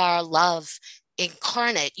energy. You are love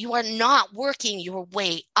incarnate. You are not working your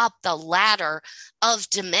way up the ladder of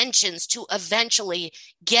dimensions to eventually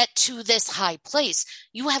get to this high place.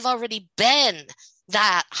 You have already been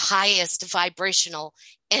that highest vibrational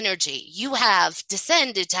energy. You have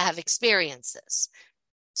descended to have experiences.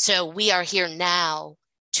 So we are here now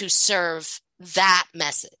to serve that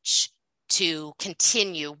message, to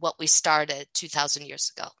continue what we started 2,000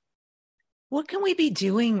 years ago. What can we be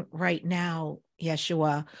doing right now,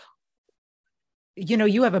 Yeshua? You know,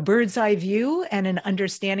 you have a bird's eye view and an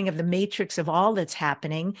understanding of the matrix of all that's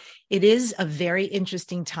happening. It is a very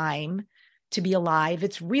interesting time to be alive.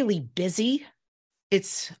 It's really busy.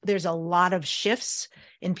 There's a lot of shifts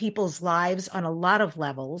in people's lives on a lot of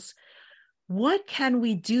levels. What can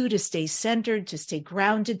we do to stay centered, to stay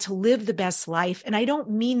grounded, to live the best life? And I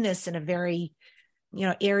don't mean this in a very,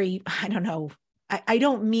 airy, I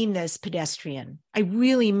don't mean this pedestrian. I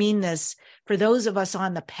really mean this for those of us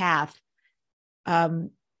on the path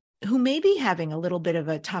who may be having a little bit of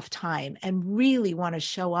a tough time and really want to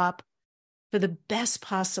show up for the best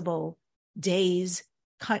possible days,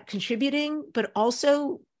 contributing, but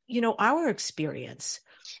also, our experience.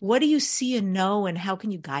 What do you see and know, and how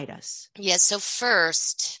can you guide us? Yes. So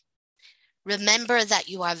first, remember that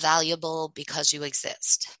you are valuable because you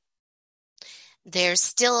exist. There's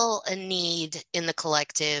still a need in the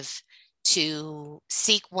collective to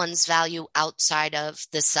seek one's value outside of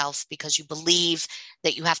the self, because you believe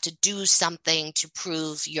that you have to do something to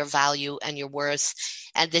prove your value and your worth.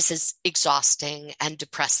 And this is exhausting and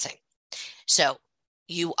depressing. So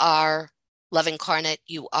you are love incarnate.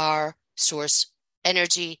 You are source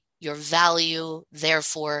energy. Your value,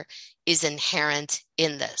 therefore, is inherent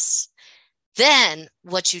in this. then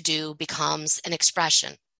what you do becomes an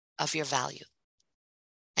expression of your value,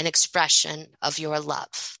 an expression of your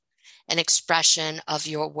love, an expression of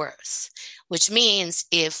your worth, which means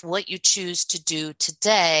if what you choose to do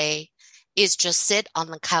today is just sit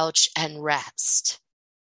on the couch and rest,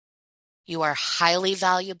 you are highly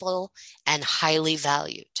valuable and highly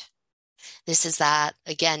valued. This is that,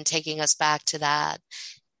 again, taking us back to that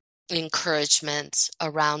encouragement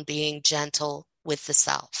around being gentle with the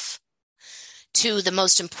self. Two, the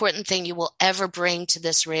most important thing you will ever bring to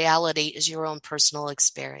this reality is your own personal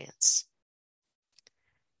experience.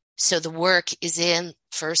 So the work is in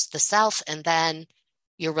first the self, and then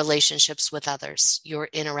your relationships with others, your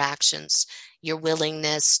interactions, your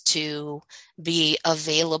willingness to be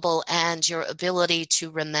available, and your ability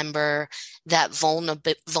to remember that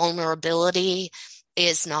vulnerability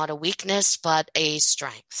is not a weakness, but a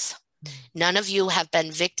strength. None of you have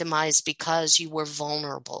been victimized because you were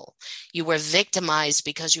vulnerable. You were victimized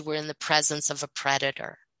because you were in the presence of a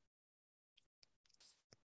predator.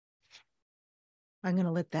 I'm going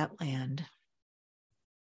to let that land.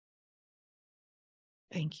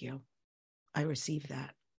 Thank you. I received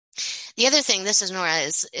that. The other thing, this is Nora,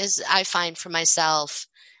 is I find for myself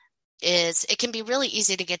is it can be really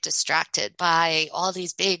easy to get distracted by all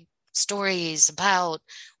these big stories about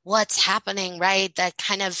what's happening, right? That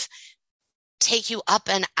kind of take you up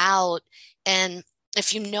and out. And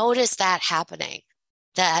if you notice that happening,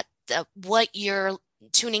 that what you're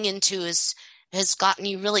tuning into has gotten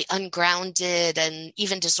you really ungrounded and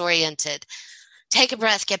even disoriented, take a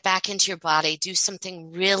breath, get back into your body, do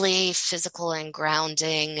something really physical and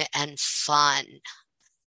grounding and fun.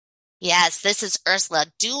 Yes, this is Ursula.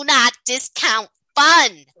 Do not discount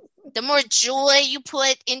fun. The more joy you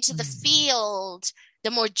put into the field,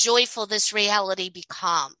 the more joyful this reality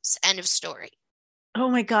becomes. End of story. Oh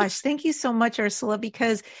my gosh. Thank you so much, Ursula,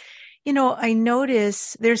 because, I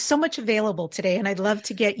notice there's so much available today, and I'd love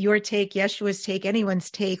to get your take, Yeshua's take, anyone's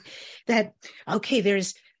take that, okay,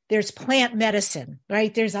 there's plant medicine,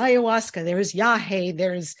 right? There's ayahuasca, there's yahe,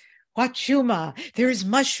 there's wachuma, there's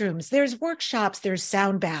mushrooms, there's workshops, there's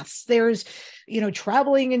sound baths, there's,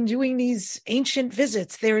 traveling and doing these ancient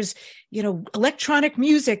visits, there's, electronic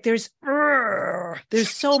music, there's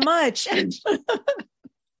so much.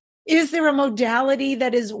 Is there a modality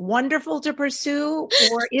that is wonderful to pursue,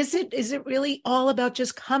 or is it really all about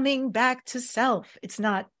just coming back to self? It's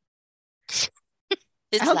not.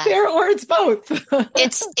 It's out that. There, or it's both.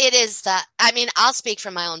 It is that. I mean, I'll speak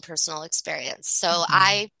from my own personal experience. So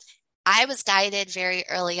I was guided very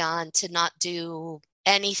early on to not do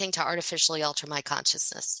anything to artificially alter my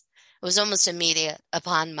consciousness. It was almost immediate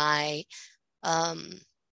upon my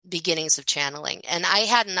beginnings of channeling. And I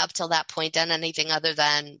hadn't up till that point done anything other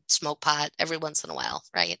than smoke pot every once in a while,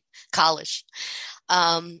 right? College.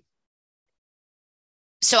 So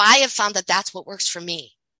I have found that that's what works for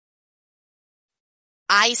me.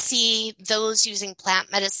 I see those using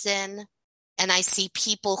plant medicine, and I see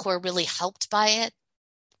people who are really helped by it.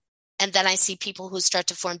 And then I see people who start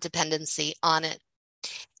to form dependency on it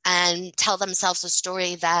and tell themselves a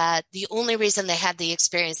story that the only reason they had the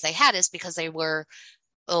experience they had is because they were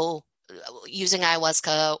using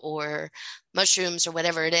ayahuasca or mushrooms or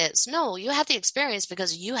whatever it is. No, you had the experience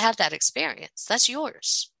because you had that experience. That's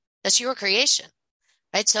yours. That's your creation,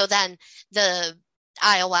 right? So then the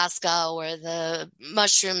ayahuasca or the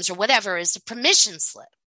mushrooms or whatever is a permission slip.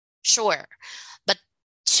 Sure. But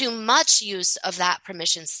too much use of that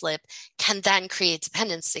permission slip can then create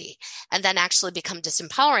dependency and then actually become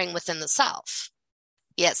disempowering within the self.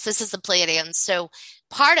 Yes, this is the Pleiadians. So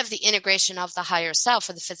part of the integration of the higher self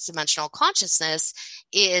or the fifth dimensional consciousness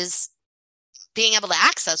is being able to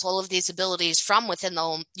access all of these abilities from within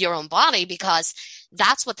your own body, because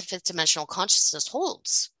that's what the fifth dimensional consciousness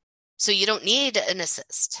holds. So you don't need an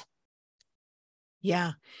assist.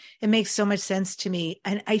 Yeah, it makes so much sense to me.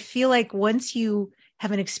 And I feel like once you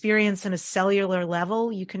have an experience on a cellular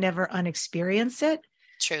level, you can never unexperience it.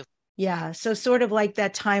 True. Yeah. So sort of like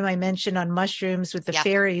that time I mentioned on mushrooms with the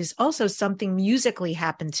Faeries, also something musically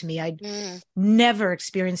happened to me I'd never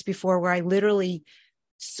experienced before, where I was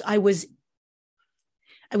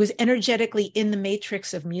energetically in the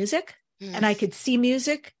matrix of music, and I could see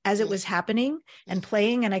music as it was happening and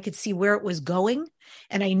playing, and I could see where it was going,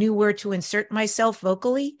 and I knew where to insert myself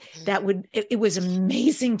vocally. It was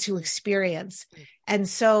amazing to experience. And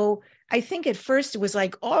so I think at first it was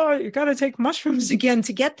like, oh, you got to take mushrooms again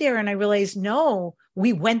to get there. And I realized, no,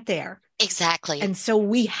 we went there. Exactly. And so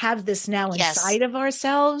we have this now inside of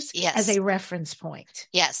ourselves as a reference point.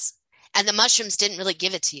 Yes. And the mushrooms didn't really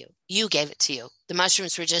give it to you. You gave it to you. The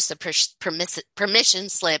mushrooms were just a permission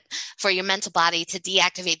slip for your mental body to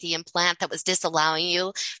deactivate the implant that was disallowing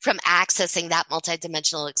you from accessing that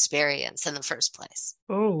multidimensional experience in the first place.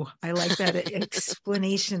 Oh, I like that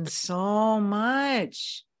explanation so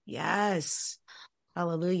much. Yes.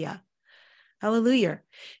 Hallelujah. Hallelujah.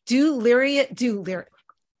 Do Lyrans.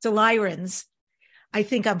 I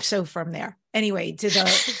think I'm so from there. Anyway, to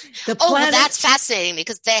the planet. Well, that's fascinating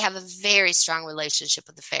because they have a very strong relationship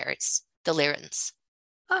with the fairies, the Lyrans.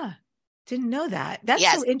 Didn't know that.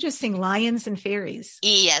 That's so interesting. Lions and fairies.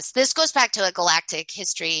 Yes. This goes back to a galactic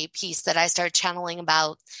history piece that I started channeling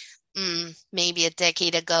about maybe a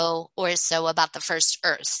decade ago or so, about the first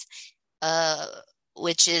Earth,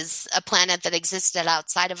 which is a planet that existed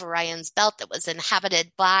outside of Orion's belt that was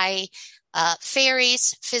inhabited by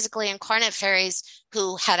fairies, physically incarnate fairies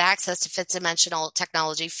who had access to fifth dimensional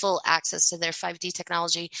technology, full access to their 5D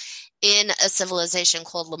technology in a civilization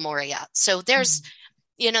called Lemuria. So there's,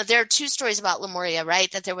 there are two stories about Lemuria, right?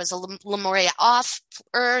 That there was a Lemuria off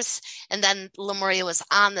Earth, and then Lemuria was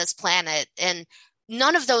on this planet. And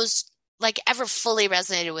none of those ever fully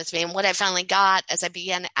resonated with me. And what I finally got as I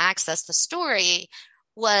began to access the story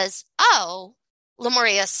was,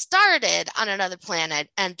 Lemuria started on another planet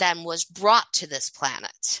and then was brought to this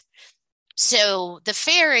planet. So the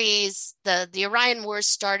fairies, the Orion Wars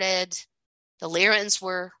started, the Lyrans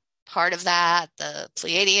were part of that, the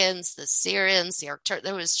Pleiadians, the Sirians, the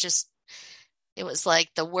Arcturus. It was like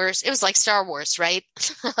the worst. It was like Star Wars, right?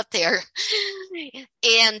 Out there.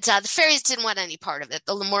 And the fairies didn't want any part of it.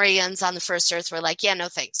 The Lemurians on the first Earth were like, yeah, no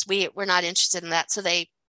thanks. We're not interested in that. So they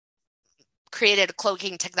created a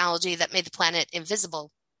cloaking technology that made the planet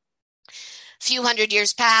invisible. A few hundred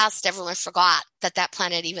years passed. Everyone forgot that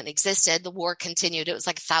planet even existed. The war continued. It was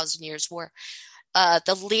like 1,000 years war. The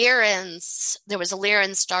Lyrans, there was a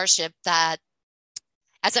Lyran starship that,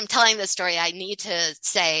 as I'm telling this story, I need to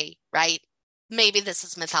say, right, maybe this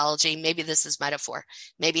is mythology. Maybe this is metaphor.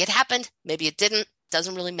 Maybe it happened. Maybe it didn't.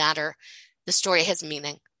 Doesn't really matter. The story has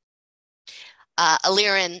meaning. A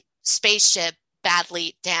Lyran spaceship,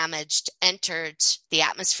 badly damaged, entered the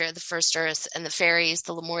atmosphere of the first Earth, and the fairies,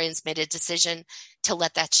 the Lemurians, made a decision to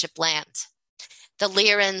let that ship land. The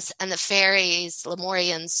Lyrans and the fairies,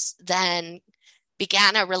 Lemurians, then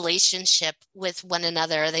began a relationship with one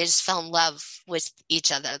another. They just fell in love with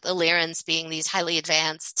each other. The Lyrans being these highly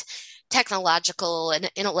advanced technological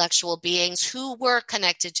and intellectual beings who were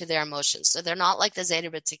connected to their emotions. So they're not like the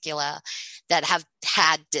Zeta Reticula that have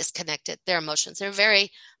had disconnected their emotions. They're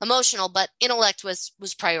very emotional, but intellect was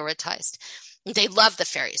prioritized. They love the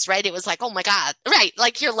fairies, right? It was like, oh my God, right?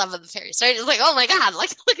 Like your love of the fairies, right? It's like, oh my God,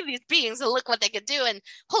 like look at these beings and look what they could do. And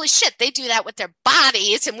holy shit, they do that with their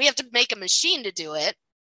bodies and we have to make a machine to do it.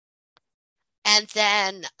 And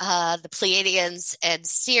then the Pleiadians and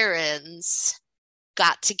Sirians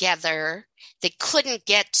got together. They couldn't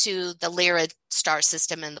get to the Lyra star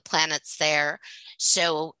system and the planets there.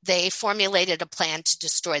 So they formulated a plan to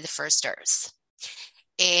destroy the first Earth.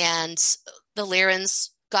 And the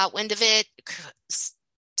Lyrans got wind of it,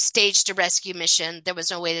 staged a rescue mission. There was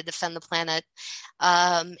no way to defend the planet.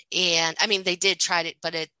 And I mean, they did try it,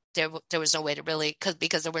 but there was no way to really,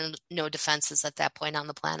 because there were no defenses at that point on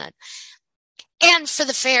the planet. And for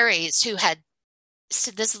the fairies who had,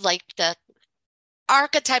 so this is like the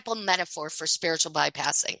archetypal metaphor for spiritual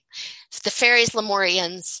bypassing. The fairies,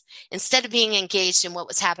 Lemurians, instead of being engaged in what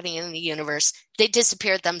was happening in the universe, they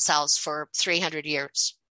disappeared themselves for 300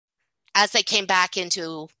 years. As they came back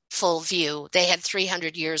into full view, they had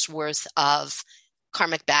 300 years worth of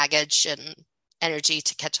karmic baggage and energy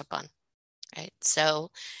to catch up on, right?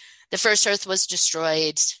 So the first Earth was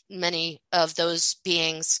destroyed. Many of those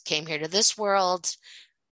beings came here to this world.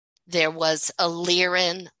 There was a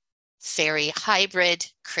Lyran fairy hybrid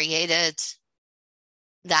created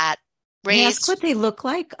that raised. Ask what they look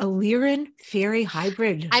like. A Lyran fairy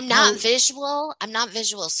hybrid. I'm not visual,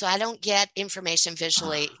 so I don't get information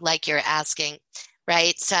visually like you're asking,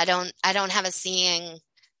 right? So I don't have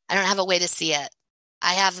I don't have a way to see it.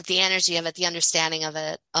 I have the energy of it, the understanding of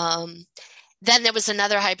it. Then there was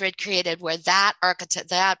another hybrid created where that archetype,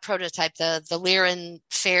 that prototype, the Lyran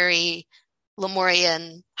fairy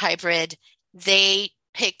Lemurian hybrid, they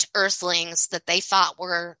picked earthlings that they thought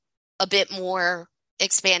were a bit more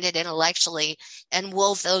expanded intellectually and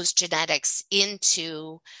wove those genetics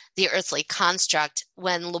into the earthly construct.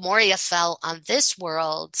 When Lemuria fell on this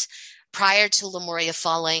world, prior to Lemuria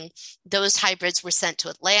falling, those hybrids were sent to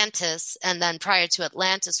Atlantis. And then prior to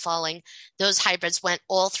Atlantis falling, those hybrids went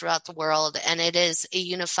all throughout the world. And it is a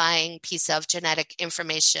unifying piece of genetic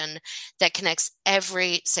information that connects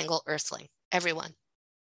every single earthling, everyone.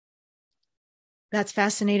 That's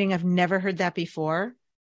fascinating. I've never heard that before.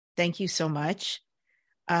 Thank you so much.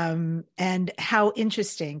 And how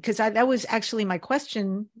interesting, because that was actually my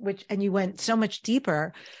question, and you went so much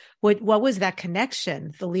deeper. What was that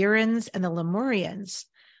connection? The Lyrans and the Lemurians,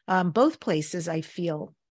 both places I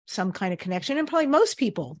feel some kind of connection, and probably most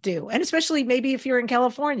people do, and especially maybe if you're in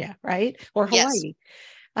California, right? Or Hawaii.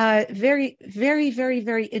 Yes. Very, very, very,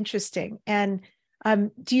 very interesting. And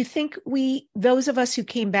do you think those of us who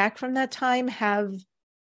came back from that time have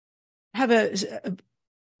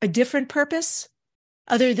a different purpose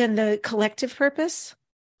other than the collective purpose?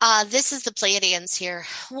 This is the Pleiadians here.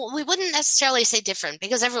 Well, we wouldn't necessarily say different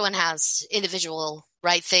because everyone has individual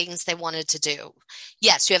right things they wanted to do.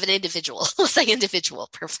 Yes, you have an individual, let's say individual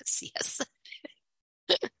purpose. Yes.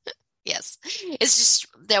 Yes. It's just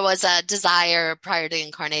there was a desire prior to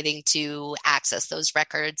incarnating to access those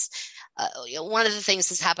records. One of the things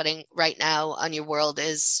that's happening right now on your world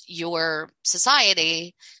is your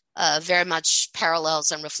society very much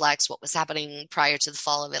parallels and reflects what was happening prior to the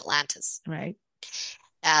fall of Atlantis. Right.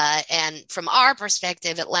 And from our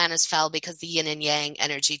perspective, Atlantis fell because the yin and yang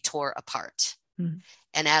energy tore apart. Mm-hmm.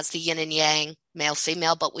 And as the yin and yang, male,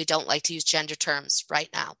 female, but we don't like to use gender terms right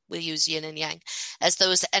now. We use yin and yang. As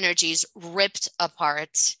those energies ripped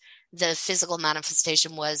apart, the physical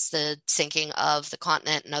manifestation was the sinking of the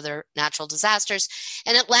continent and other natural disasters.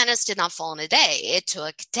 And Atlantis did not fall in a day. It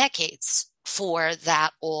took decades for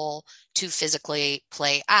that all to physically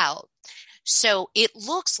play out. So it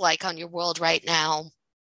looks like on your world right now,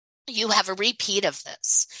 you have a repeat of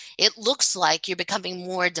this. It looks like you're becoming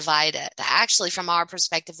more divided. Actually, from our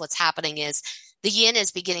perspective, what's happening is the yin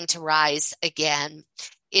is beginning to rise again.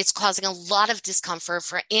 It's causing a lot of discomfort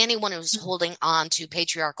for anyone who's holding on to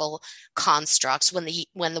patriarchal constructs when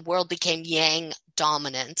the world became yang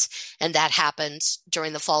dominant, and that happened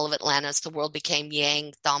during the fall of Atlantis. The world became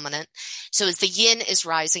yang dominant. So as the yin is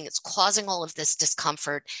rising, it's causing all of this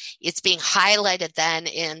discomfort. It's being highlighted then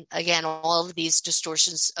in, again, all of these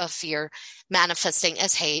distortions of fear manifesting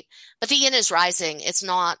as hate. But the yin is rising. It's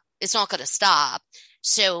not going to stop.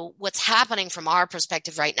 So what's happening from our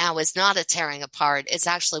perspective right now is not a tearing apart. It's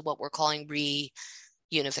actually what we're calling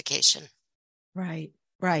reunification. Right,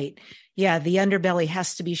 right. Yeah, the underbelly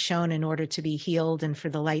has to be shown in order to be healed and for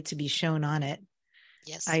the light to be shown on it.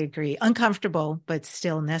 Yes. I agree. Uncomfortable, but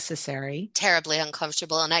still necessary. Terribly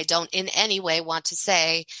uncomfortable. And I don't in any way want to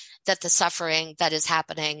say that the suffering that is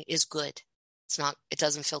happening is good. It's not. It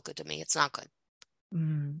doesn't feel good to me. It's not good.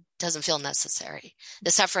 Doesn't feel necessary.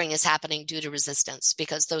 The suffering is happening due to resistance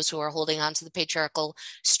because those who are holding on to the patriarchal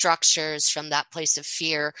structures from that place of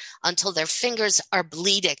fear until their fingers are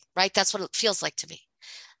bleeding, right? That's what it feels like to me.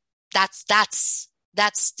 That's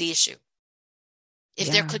the issue. If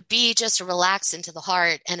there could be just a relax into the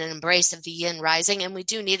heart and an embrace of the yin rising, and we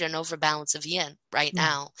do need an overbalance of yin right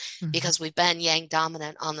now because we've been yang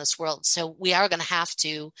dominant on this world. So we are going to have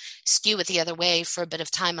to skew it the other way for a bit of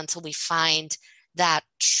time until we find that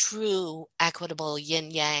true equitable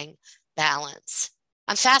yin-yang balance.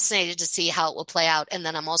 I'm fascinated to see how it will play out. And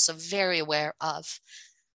then I'm also very aware of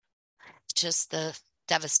just the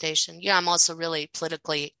devastation. I'm also really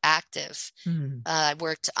politically active. I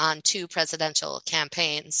worked on 2 presidential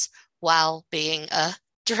campaigns while being a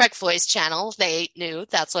direct voice channel. They knew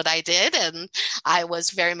that's what I did, and I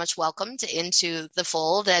was very much welcomed into the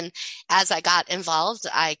fold. And as I got involved,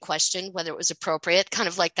 I questioned whether it was appropriate, kind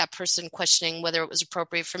of like that person questioning whether it was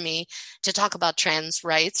appropriate for me to talk about trans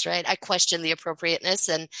rights, right? I questioned the appropriateness,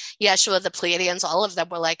 and Yeshua, the Pleiadians, all of them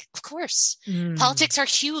were like, of course, politics are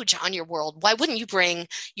huge on your world. Why wouldn't you bring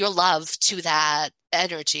your love to that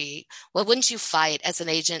energy? Why wouldn't you fight as an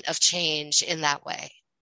agent of change in that way?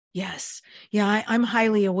 Yes. Yeah, I'm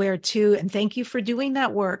highly aware too. And thank you for doing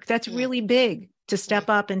that work. That's really big to step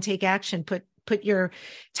up and take action, put your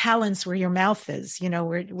talents where your mouth is,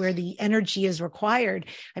 where the energy is required.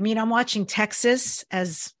 I mean, I'm watching Texas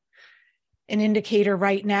as an indicator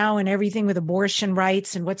right now, and everything with abortion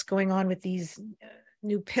rights and what's going on with these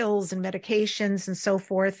new pills and medications and so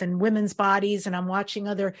forth, and women's bodies. And I'm watching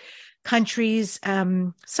other countries,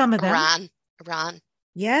 some of them. Iran.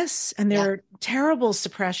 Yes. And their terrible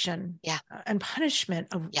suppression and punishment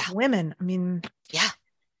of women. I mean,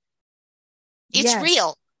 it's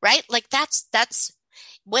real, right? Like that's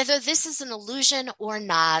whether this is an illusion or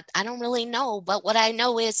not, I don't really know. But what I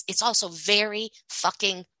know is it's also very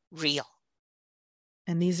fucking real.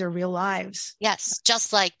 And these are real lives. Yes.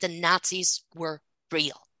 Just like the Nazis were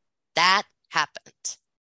real. That happened.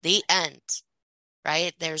 The end.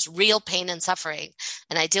 Right? There's real pain and suffering.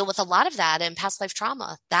 And I deal with a lot of that in past life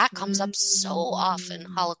trauma. That comes up so often,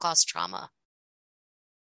 Holocaust trauma.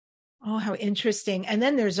 Oh, how interesting. And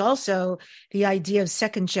then there's also the idea of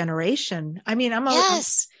second generation. I mean,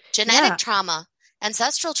 genetic trauma,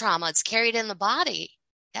 ancestral trauma. It's carried in the body.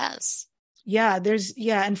 Yes. Yeah,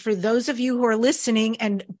 and for those of you who are listening,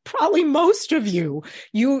 and probably most of you,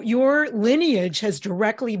 your lineage has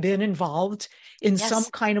directly been involved in some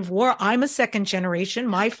kind of war. I'm a second generation.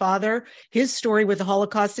 My father, his story with the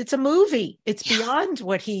Holocaust, it's a movie. It's beyond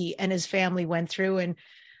what he and his family went through. And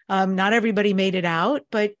not everybody made it out,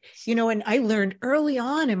 but, and I learned early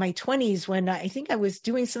on in my 20s when I think I was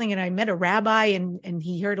doing something and I met a rabbi and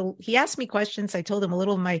he asked me questions. I told him a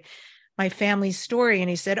little of my family's story.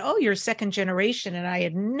 And he said, "Oh, you're second generation." And I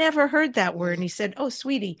had never heard that word. And he said, "Oh,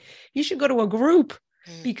 sweetie, you should go to a group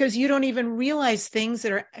because you don't even realize things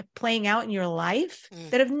that are playing out in your life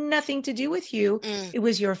that have nothing to do with you. It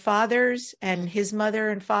was your father's and his mother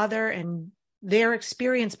and father and their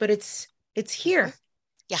experience, but it's here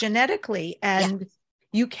genetically. And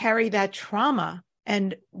you carry that trauma.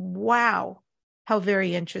 And wow, how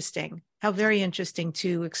very interesting. How very interesting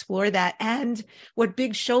to explore that and what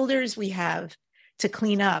big shoulders we have to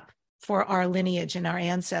clean up for our lineage and our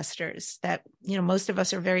ancestors that, most of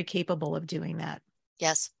us are very capable of doing that.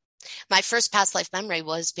 Yes. My first past life memory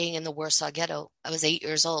was being in the Warsaw Ghetto. I was 8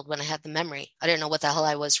 years old when I had the memory. I didn't know what the hell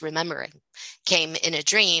I was remembering. Came in a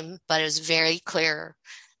dream, but it was very clear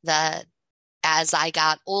that as I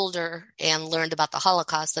got older and learned about the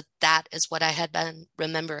Holocaust, that is what I had been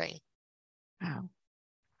remembering. Wow.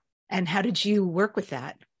 And how did you work with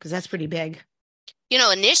that? Because that's pretty big.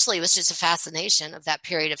 Initially it was just a fascination of that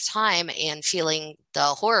period of time and feeling the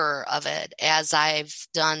horror of it. As I've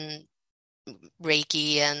done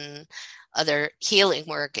Reiki and other healing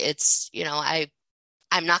work, it's,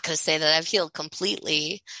 I'm not going to say that I've healed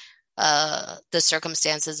completely the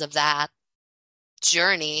circumstances of that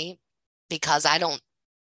journey because I don't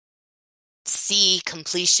see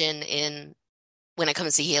completion when it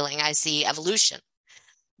comes to healing. I see evolution.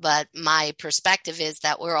 But my perspective is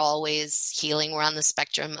that we're always healing. We're on the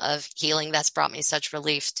spectrum of healing. That's brought me such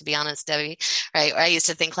relief, to be honest, Debbie. Right? I used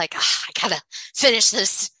to think like, I gotta finish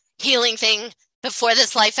this healing thing before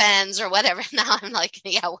this life ends or whatever. Now I'm like,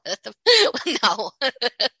 no.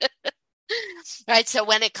 Right. So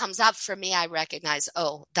when it comes up for me, I recognize,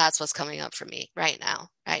 that's what's coming up for me right now.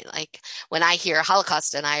 Right. Like when I hear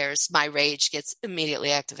Holocaust deniers, my rage gets immediately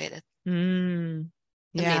activated.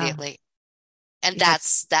 Immediately. And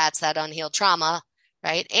that's that unhealed trauma,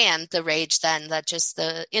 right? And the rage then, that just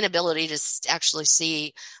the inability to actually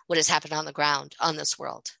see what has happened on the ground on this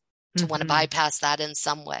world, to want to bypass that in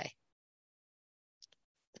some way.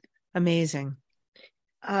 Amazing.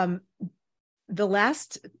 The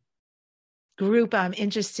last group I'm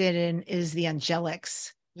interested in is the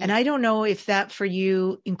Angelics. And I don't know if that for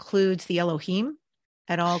you includes the Elohim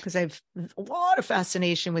at all, because I've a lot of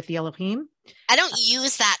fascination with the Elohim. I don't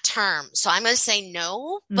use that term, so I'm going to say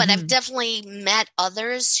no, but I've definitely met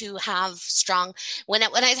others who have strong, when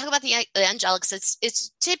I talk about the angelics,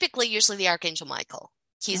 it's typically usually the Archangel Michael.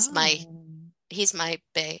 He's my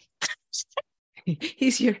bae.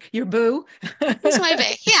 He's your boo. He's my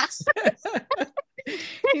bae. Yeah.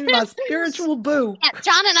 He's my spiritual boo. Yeah,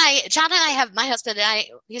 John and I have, my husband and I,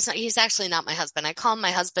 he's actually not my husband. I call him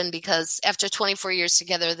my husband because after 24 years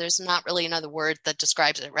together, there's not really another word that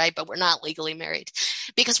describes it, right? But we're not legally married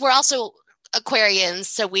because we're also Aquarians.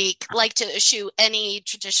 So we like to eschew any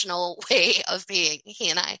traditional way of being,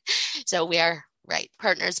 he and I. So we are, right,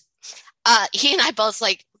 partners. He and I both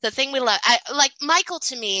like, the thing we love, like Michael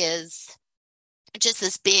to me is just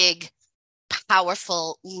this big,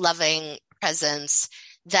 powerful, loving presence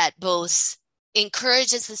that both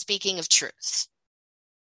encourages the speaking of truth,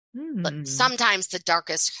 but sometimes the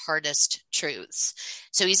darkest, hardest truths.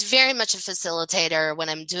 So he's very much a facilitator when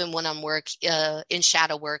I'm doing one-on-one work, in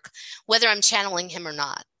shadow work, whether I'm channeling him or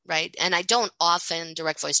not, right? And I don't often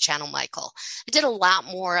direct voice channel Michael. I did a lot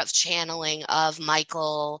more of channeling of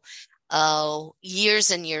Michael years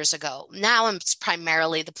and years ago. Now I'm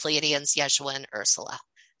primarily the Pleiadians, Yeshua, and Ursula.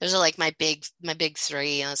 Those are like my big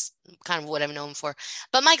three, and that's kind of what I'm known for.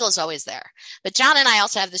 But Michael's always there. But John and I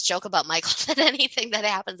also have this joke about Michael that anything that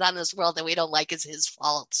happens on this world that we don't like is his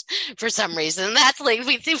fault for some reason. And that's like,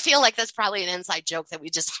 we do feel like that's probably an inside joke that we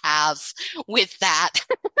just have with that,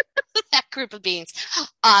 that group of beings.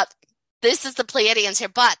 This is the Pleiadians here,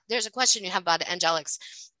 but there's a question you have about angelics.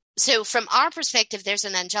 So from our perspective, there's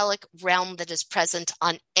an angelic realm that is present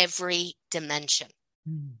on every dimension.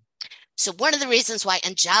 So one of the reasons why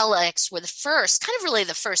angelics were the first, kind of really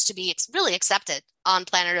the first to be really accepted on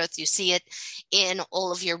planet Earth, you see it in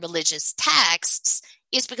all of your religious texts,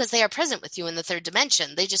 is because they are present with you in the third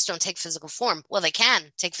dimension. They just don't take physical form. Well, they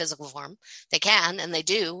can take physical form. They can, and they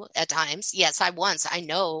do at times. Yes, I once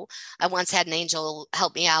had an angel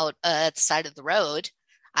help me out at the side of the road.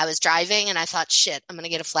 I was driving and I thought, shit, I'm going to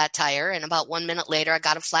get a flat tire. And about 1 minute later, I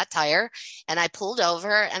got a flat tire and I pulled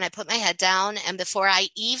over and I put my head down. And before I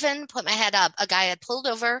even put my head up, a guy had pulled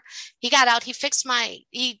over. He got out. He fixed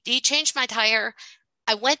he changed my tire.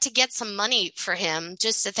 I went to get some money for him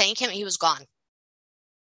just to thank him. He was gone.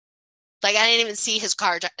 Like, I didn't even see his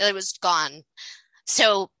car. It was gone.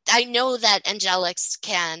 So I know that angelics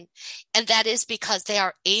can, and that is because they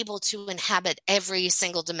are able to inhabit every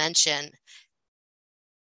single dimension.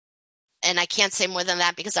 And I can't say more than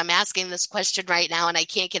that because I'm asking this question right now and I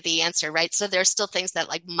can't get the answer, right? So there's still things that,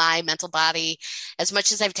 like, my mental body, as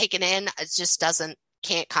much as I've taken in, it just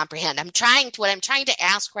can't comprehend. What I'm trying to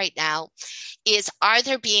ask right now is, are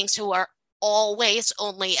there beings who are always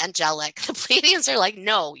only angelic? The Pleiadians are like,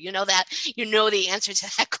 no, you know that. You know the answer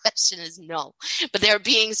to that question is no. But there are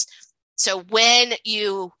beings. So when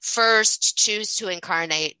you first choose to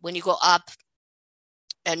incarnate, when you go up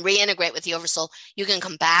and reintegrate with the Oversoul, you can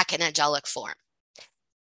come back in angelic form.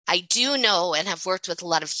 I do know and have worked with a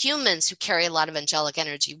lot of humans who carry a lot of angelic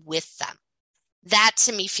energy with them. That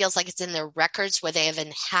to me feels like it's in their records where they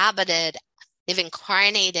have they've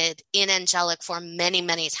incarnated in angelic form many,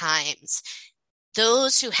 many times.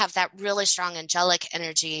 Those who have that really strong angelic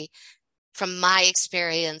energy, from my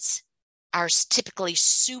experience, are typically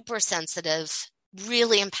super sensitive,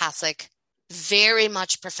 really empathic, very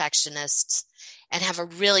much perfectionists, and have a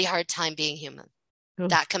really hard time being human. Ooh.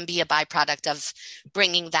 That can be a byproduct of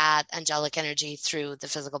bringing that angelic energy through the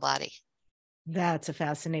physical body. That's a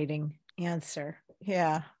fascinating answer.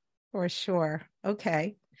 Yeah, for sure.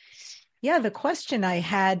 Okay. Yeah, the question I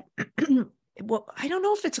had, well, I don't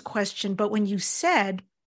know if it's a question, but when you said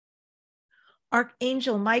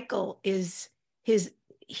Archangel Michael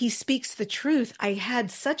he speaks the truth, I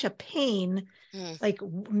had such a pain, like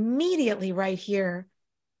immediately right here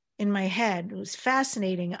in my head. It was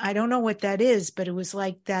fascinating. I don't know what that is, but it was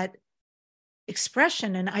like that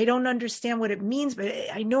expression, and I don't understand what it means, but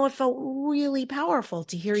I know it felt really powerful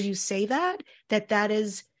to hear you say that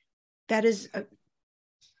is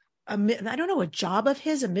I don't know, a job of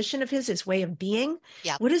his, a mission of his way of being.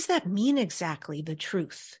 Yeah. What does that mean exactly? The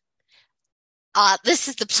truth. This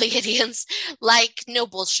is the Pleiadians, like, no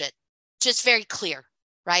bullshit, just very clear.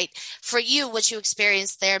 Right? For you, what you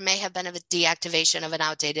experienced there may have been a deactivation of an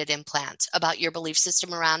outdated implant about your belief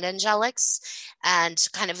system around angelics, and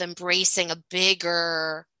kind of embracing a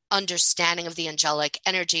bigger understanding of the angelic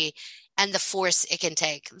energy and the force it can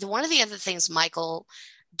take. One of the other things Michael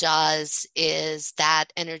does is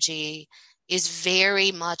that energy is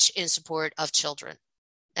very much in support of children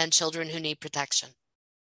and children who need protection.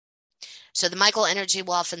 So the Michael energy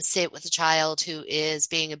will often sit with a child who is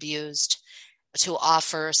being abused, to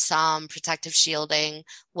offer some protective shielding,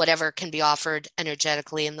 whatever can be offered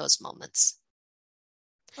energetically in those moments.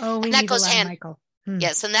 Oh, we need a lot of Michael.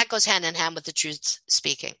 Yes, and that goes hand in hand with the truth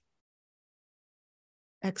speaking.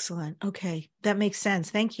 Excellent. Okay, that makes sense.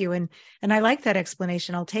 Thank you, and I like that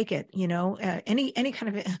explanation. I'll take it. You know, any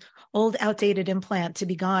kind of old, outdated implant to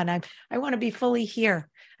be gone. I want to be fully here.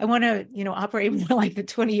 I want to, operate more like the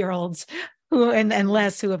 20-year-olds who and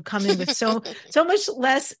less, who have come in with so much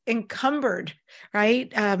less encumbered,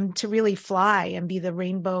 right? To really fly and be the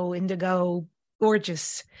rainbow, indigo,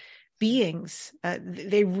 gorgeous beings.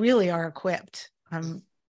 They really are equipped.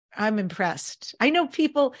 I'm impressed. I know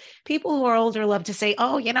people who are older love to say,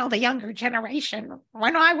 oh, the younger generation,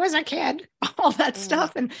 when I was a kid, all that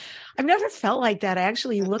stuff. And I've never felt like that. I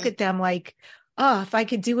actually look at them like, oh, if I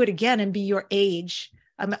could do it again and be your age,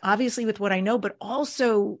 obviously with what I know, but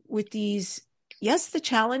also with these, yes, the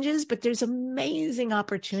challenges, but there's amazing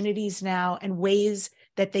opportunities now and ways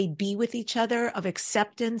that they be with each other, of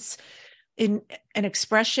acceptance in an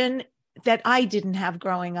expression that I didn't have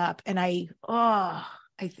growing up. And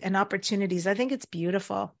and opportunities. I think it's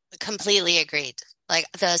beautiful. Completely agreed. Like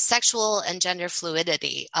the sexual and gender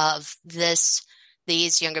fluidity of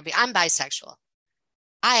these younger people. I'm bisexual.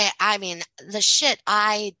 I mean, the shit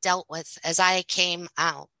I dealt with as I came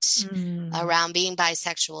out around being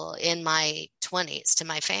bisexual in my 20s to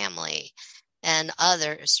my family and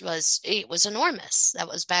others was enormous. That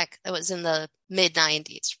was in the mid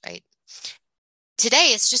 90s, right?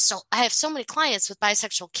 Today, it's just I have so many clients with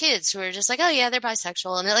bisexual kids who are just like, oh yeah, they're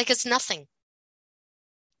bisexual. And it's nothing,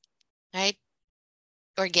 right?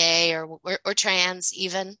 Or gay or trans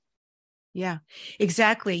even. Yeah,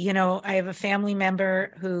 exactly. I have a family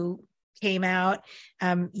member who came out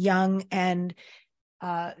young, and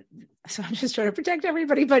so I'm just trying to protect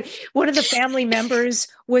everybody, but one of the family members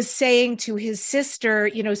was saying to his sister,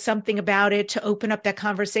 something about it to open up that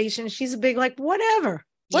conversation. She's a big, like, whatever.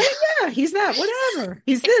 Yeah. He's that, whatever.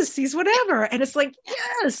 He's this, he's whatever. And it's like,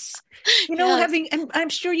 yes, Yes. and I'm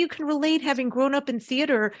sure you can relate, having grown up in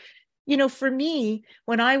theater. For me,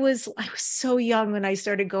 when I was so young when I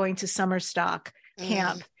started going to summer stock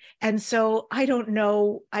camp. And so I don't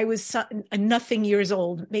know, I was nothing years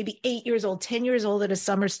old, maybe 8 years old, 10 years old at a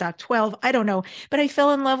summer stock, 12, I don't know. But I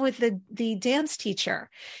fell in love with the dance teacher.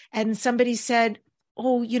 And somebody said,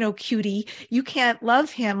 oh, cutie, you can't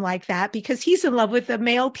love him like that because he's in love with a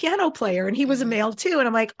male piano player. And he was a male too. And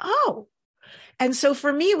I'm like, oh. And so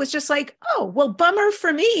for me, it was just like, oh, well, bummer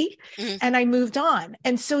for me. And I moved on.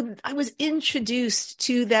 And so I was introduced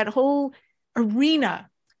to that whole arena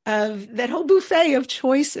of that whole buffet of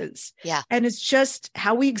choices. Yeah. And it's just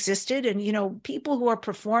how we existed. And, people who are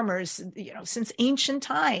performers, since ancient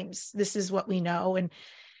times, this is what we know.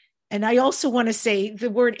 And I also want to say the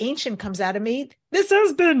word ancient comes out of me. This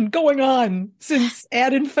has been going on since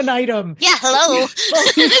ad infinitum. Yeah. Hello.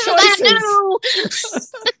 Choices.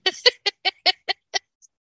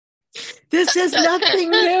 This is nothing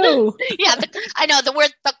new. Yeah, I know the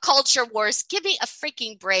culture wars. Give me a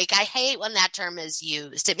freaking break. I hate when that term is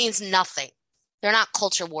used. It means nothing. They're not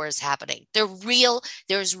culture wars happening. They're real.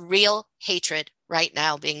 There's real hatred right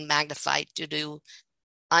now being magnified due to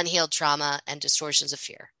unhealed trauma and distortions of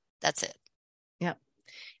fear. That's it. Yeah.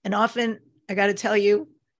 And often, I got to tell you,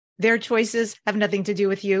 their choices have nothing to do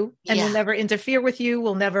with you and will never interfere with you,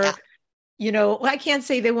 will never... I can't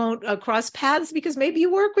say they won't cross paths because maybe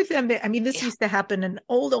you work with them. I mean, this used to happen in an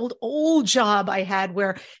old job I had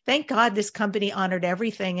where, thank God, this company honored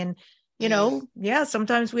everything. And,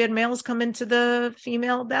 sometimes we had males come into the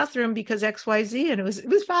female bathroom because XYZ, and it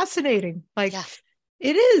was fascinating. Like,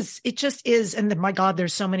 it is. It just is. And then, my God,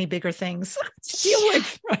 there's so many bigger things to deal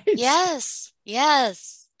with, right? Yes.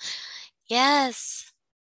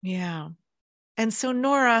 Yeah. And so,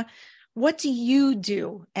 Nora, what do you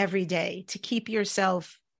do every day to keep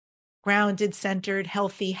yourself grounded, centered,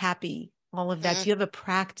 healthy, happy, all of that? Do you have a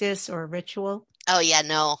practice or a ritual? Oh, yeah,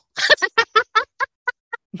 no.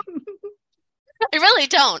 I really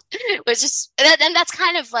don't. And that's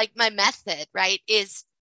kind of like my method, right? Is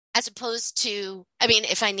as opposed to, I mean,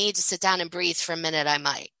 if I need to sit down and breathe for a minute, I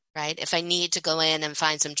might, right? If I need to go in and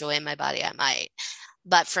find some joy in my body, I might.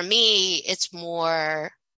 But for me, it's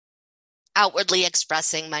more outwardly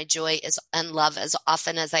expressing my joy and love as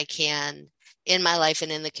often as I can in my life and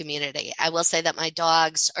in the community. I will say that my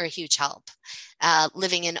dogs are a huge help.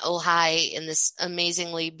 Living in Ojai in this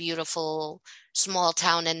amazingly beautiful small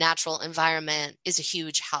town and natural environment is a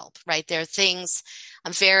huge help, right? There are things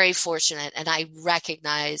I'm very fortunate, and I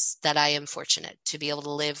recognize that I am fortunate to be able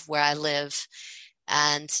to live where I live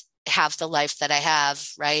and have the life that I have,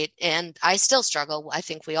 right? And I still struggle. I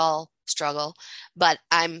think we all struggle, but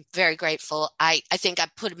I'm very grateful. I think I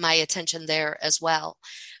put my attention there as well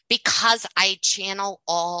because I channel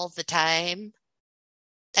all the time.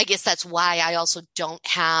 I guess that's why I also don't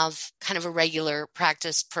have kind of a regular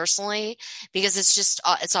practice personally, because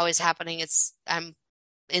it's always happening. I'm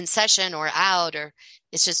in session or out, or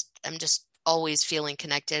I'm just always feeling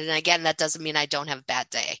connected. And again, that doesn't mean I don't have a bad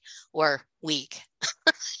day or week.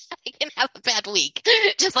 I can have a bad week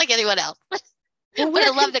just like anyone else. Well, but I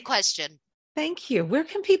love the question. Thank you. Where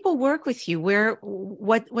can people work with you?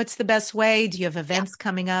 What's the best way? Do you have events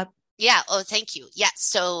coming up? Yeah. Oh, thank you. Yeah.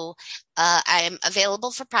 So I'm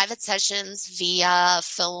available for private sessions via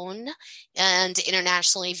phone and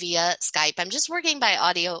internationally via Skype. I'm just working by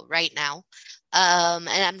audio right now. And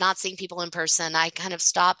I'm not seeing people in person. I kind of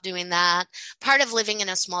stopped doing that. Part of living in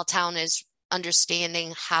a small town is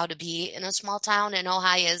understanding how to be in a small town. And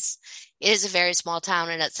Ojai is a very small town.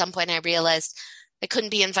 And at some point I realized I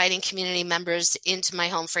couldn't be inviting community members into my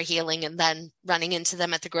home for healing and then running into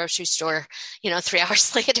them at the grocery store, 3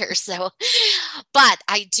 hours later. So, but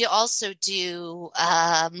I also do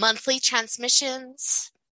monthly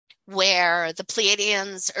transmissions where the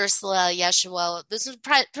Pleiadians, Ursula, Yeshua, this is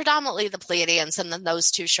predominantly the Pleiadians, and then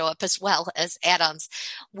those two show up as well as add-ons.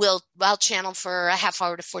 I'll channel for a half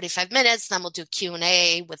hour to 45 minutes, then we'll do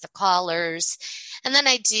Q&A with the callers. And then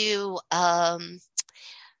I do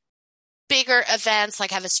bigger events,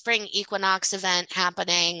 like I have a spring equinox event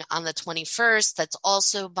happening on the 21st. That's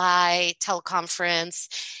also by teleconference.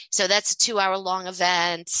 So that's a 2-hour long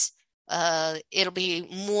event. It'll be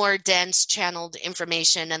more dense channeled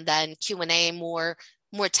information, and then Q&A more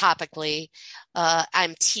more topically,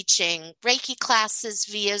 I'm teaching Reiki classes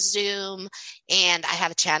via Zoom, and I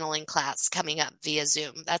have a channeling class coming up via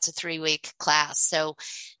Zoom. That's a 3-week class. So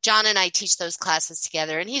John and I teach those classes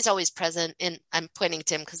together, and he's always present. And I'm pointing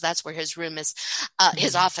to him because that's where his room is,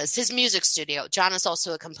 his office, his music studio. John is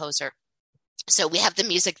also a composer. So we have the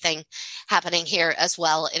music thing happening here as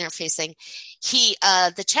well, interfacing.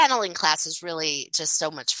 The channeling class is really just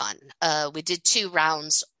so much fun. We did 2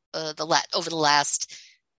 rounds over the last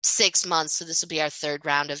 6 months. So this will be our 3rd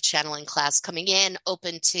round of channeling class coming in,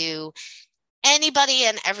 open to anybody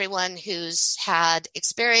and everyone who's had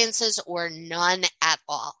experiences or none at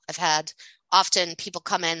all. I've had often people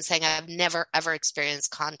come in saying, I've never, ever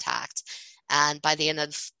experienced contact. And by the end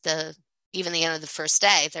of the end of the first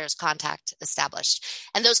day, there's contact established.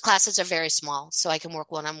 And those classes are very small, so I can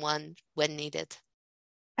work one-on-one when needed.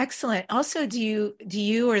 Excellent. Also, do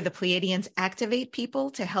you or the Pleiadians activate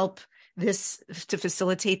people to help to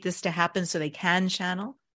facilitate this to happen so they can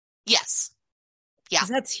channel? Yes. Yeah.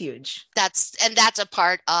 That's huge. That's a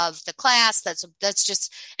part of the class. It's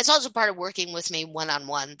also part of working with me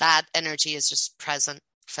one-on-one. That energy is just present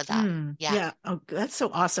for that. Yeah. Oh, that's so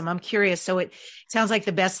awesome. I'm curious. So it sounds like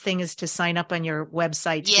the best thing is to sign up on your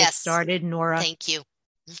website to get started, Nora. Thank you.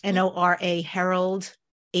 Nora Herold,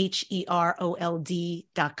 HEROLD.com.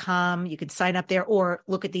 You can sign up there or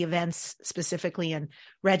look at the events specifically and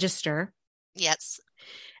register. Yes.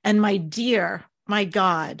 And my dear, my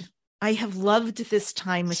God, I have loved this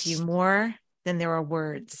time with you more than there are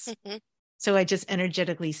words. So I just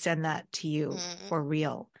energetically send that to you for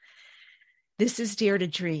real. This is Dare to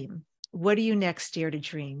Dream. What do you next dare to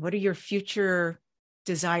dream? What are your future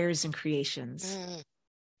desires and creations?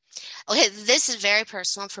 Okay, this is very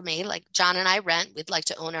personal for me. Like John and I rent. We'd like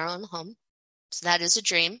to own our own home. So that is a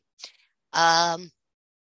dream. I'm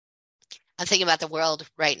thinking about the world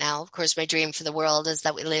right now. Of course, my dream for the world is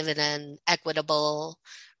that we live in an equitable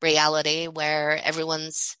reality where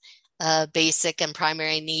everyone's basic and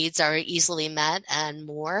primary needs are easily met and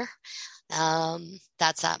more.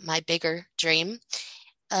 That's my bigger dream.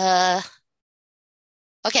 Okay,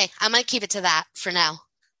 I'm going to keep it to that for now.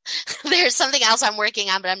 There's something else I'm working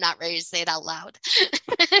on, but I'm not ready to say it out loud.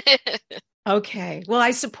 Okay. Well,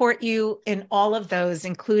 I support you in all of those,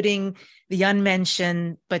 including the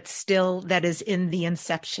unmentioned, but still that is in the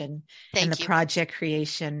inception and the project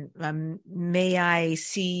creation. May I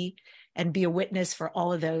see and be a witness for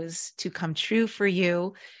all of those to come true for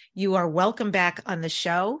you. You are welcome back on the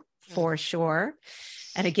show for sure.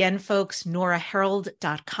 And again, folks,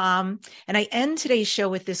 NoraHerold.com. And I end today's show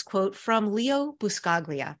with this quote from Leo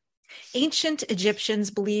Buscaglia. Ancient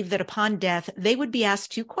Egyptians believed that upon death, they would be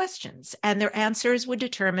asked 2 questions, and their answers would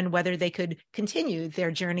determine whether they could continue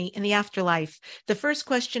their journey in the afterlife. The first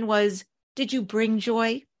question was, did you bring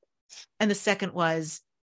joy? And the second was,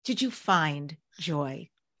 did you find joy?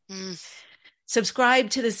 Subscribe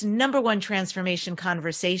to this #1 transformation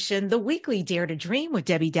conversation, the weekly Dare to Dream with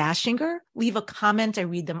Debbi Dachinger. Leave a comment. I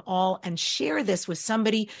read them all, and share this with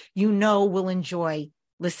somebody you know will enjoy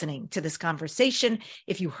listening to this conversation.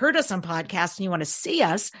 If you heard us on podcast and you want to see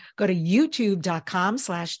us, go to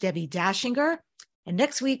youtube.com/Debbi Dachinger. And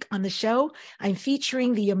next week on the show, I'm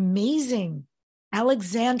featuring the amazing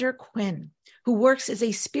Alexander Quinn, who works as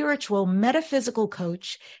a spiritual metaphysical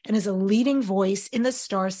coach and is a leading voice in the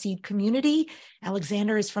Starseed community.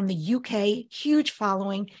 Alexander is from the UK, huge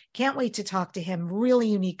following. Can't wait to talk to him. Really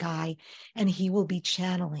unique guy, and he will be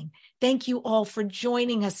channeling. Thank you all for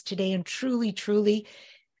joining us today. And truly, truly,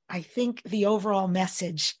 I think the overall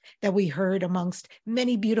message that we heard amongst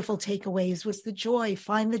many beautiful takeaways was the joy.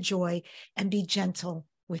 Find the joy and be gentle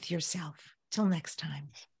with yourself. Till next time.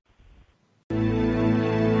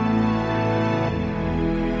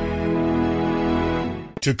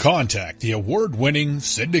 To contact the award-winning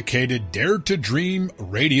syndicated Dare to Dream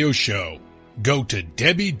radio show, go to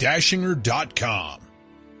DebbiDachinger.com.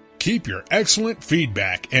 Keep your excellent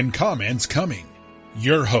feedback and comments coming.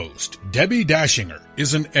 Your host, Debbi Dachinger,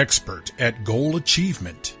 is an expert at goal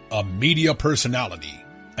achievement, a media personality,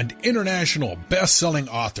 an international best-selling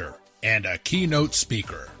author, and a keynote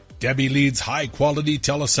speaker. Debbi leads high-quality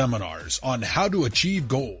teleseminars on how to achieve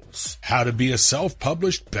goals, how to be a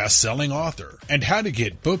self-published best-selling author, and how to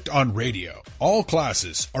get booked on radio. All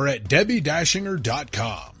classes are at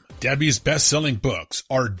DebbiDachinger.com. Debbi's best-selling books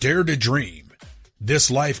are Dare to Dream,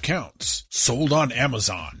 This Life Counts, sold on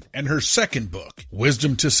Amazon, and her second book,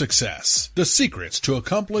 Wisdom to Success, The Secrets to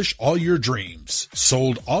Accomplish All Your Dreams,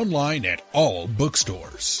 sold online at all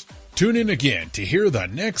bookstores. Tune in again to hear the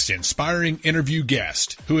next inspiring interview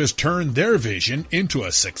guest who has turned their vision into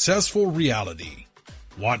a successful reality.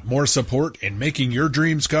 Want more support in making your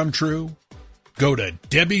dreams come true? Go to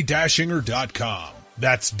DebbiDachinger.com.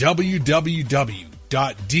 That's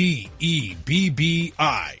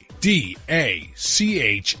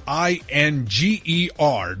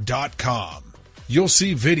www.DebbiDachinger.com. You'll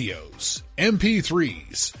see videos,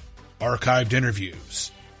 MP3s, archived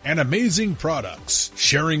interviews, and amazing products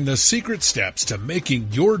sharing the secret steps to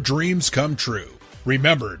making your dreams come true.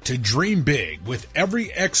 Remember to dream big with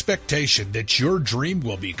every expectation that your dream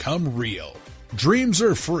will become real. Dreams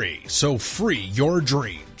are free, so free your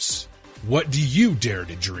dreams. What do you dare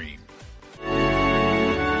to dream? Here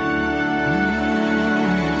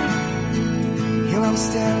I'm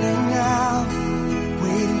standing now,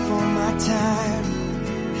 waiting for my time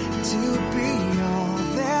to be all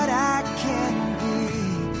that I can be.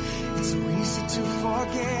 It's so easy to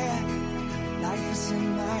forget, life is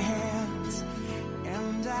in my hands,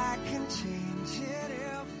 and I can change.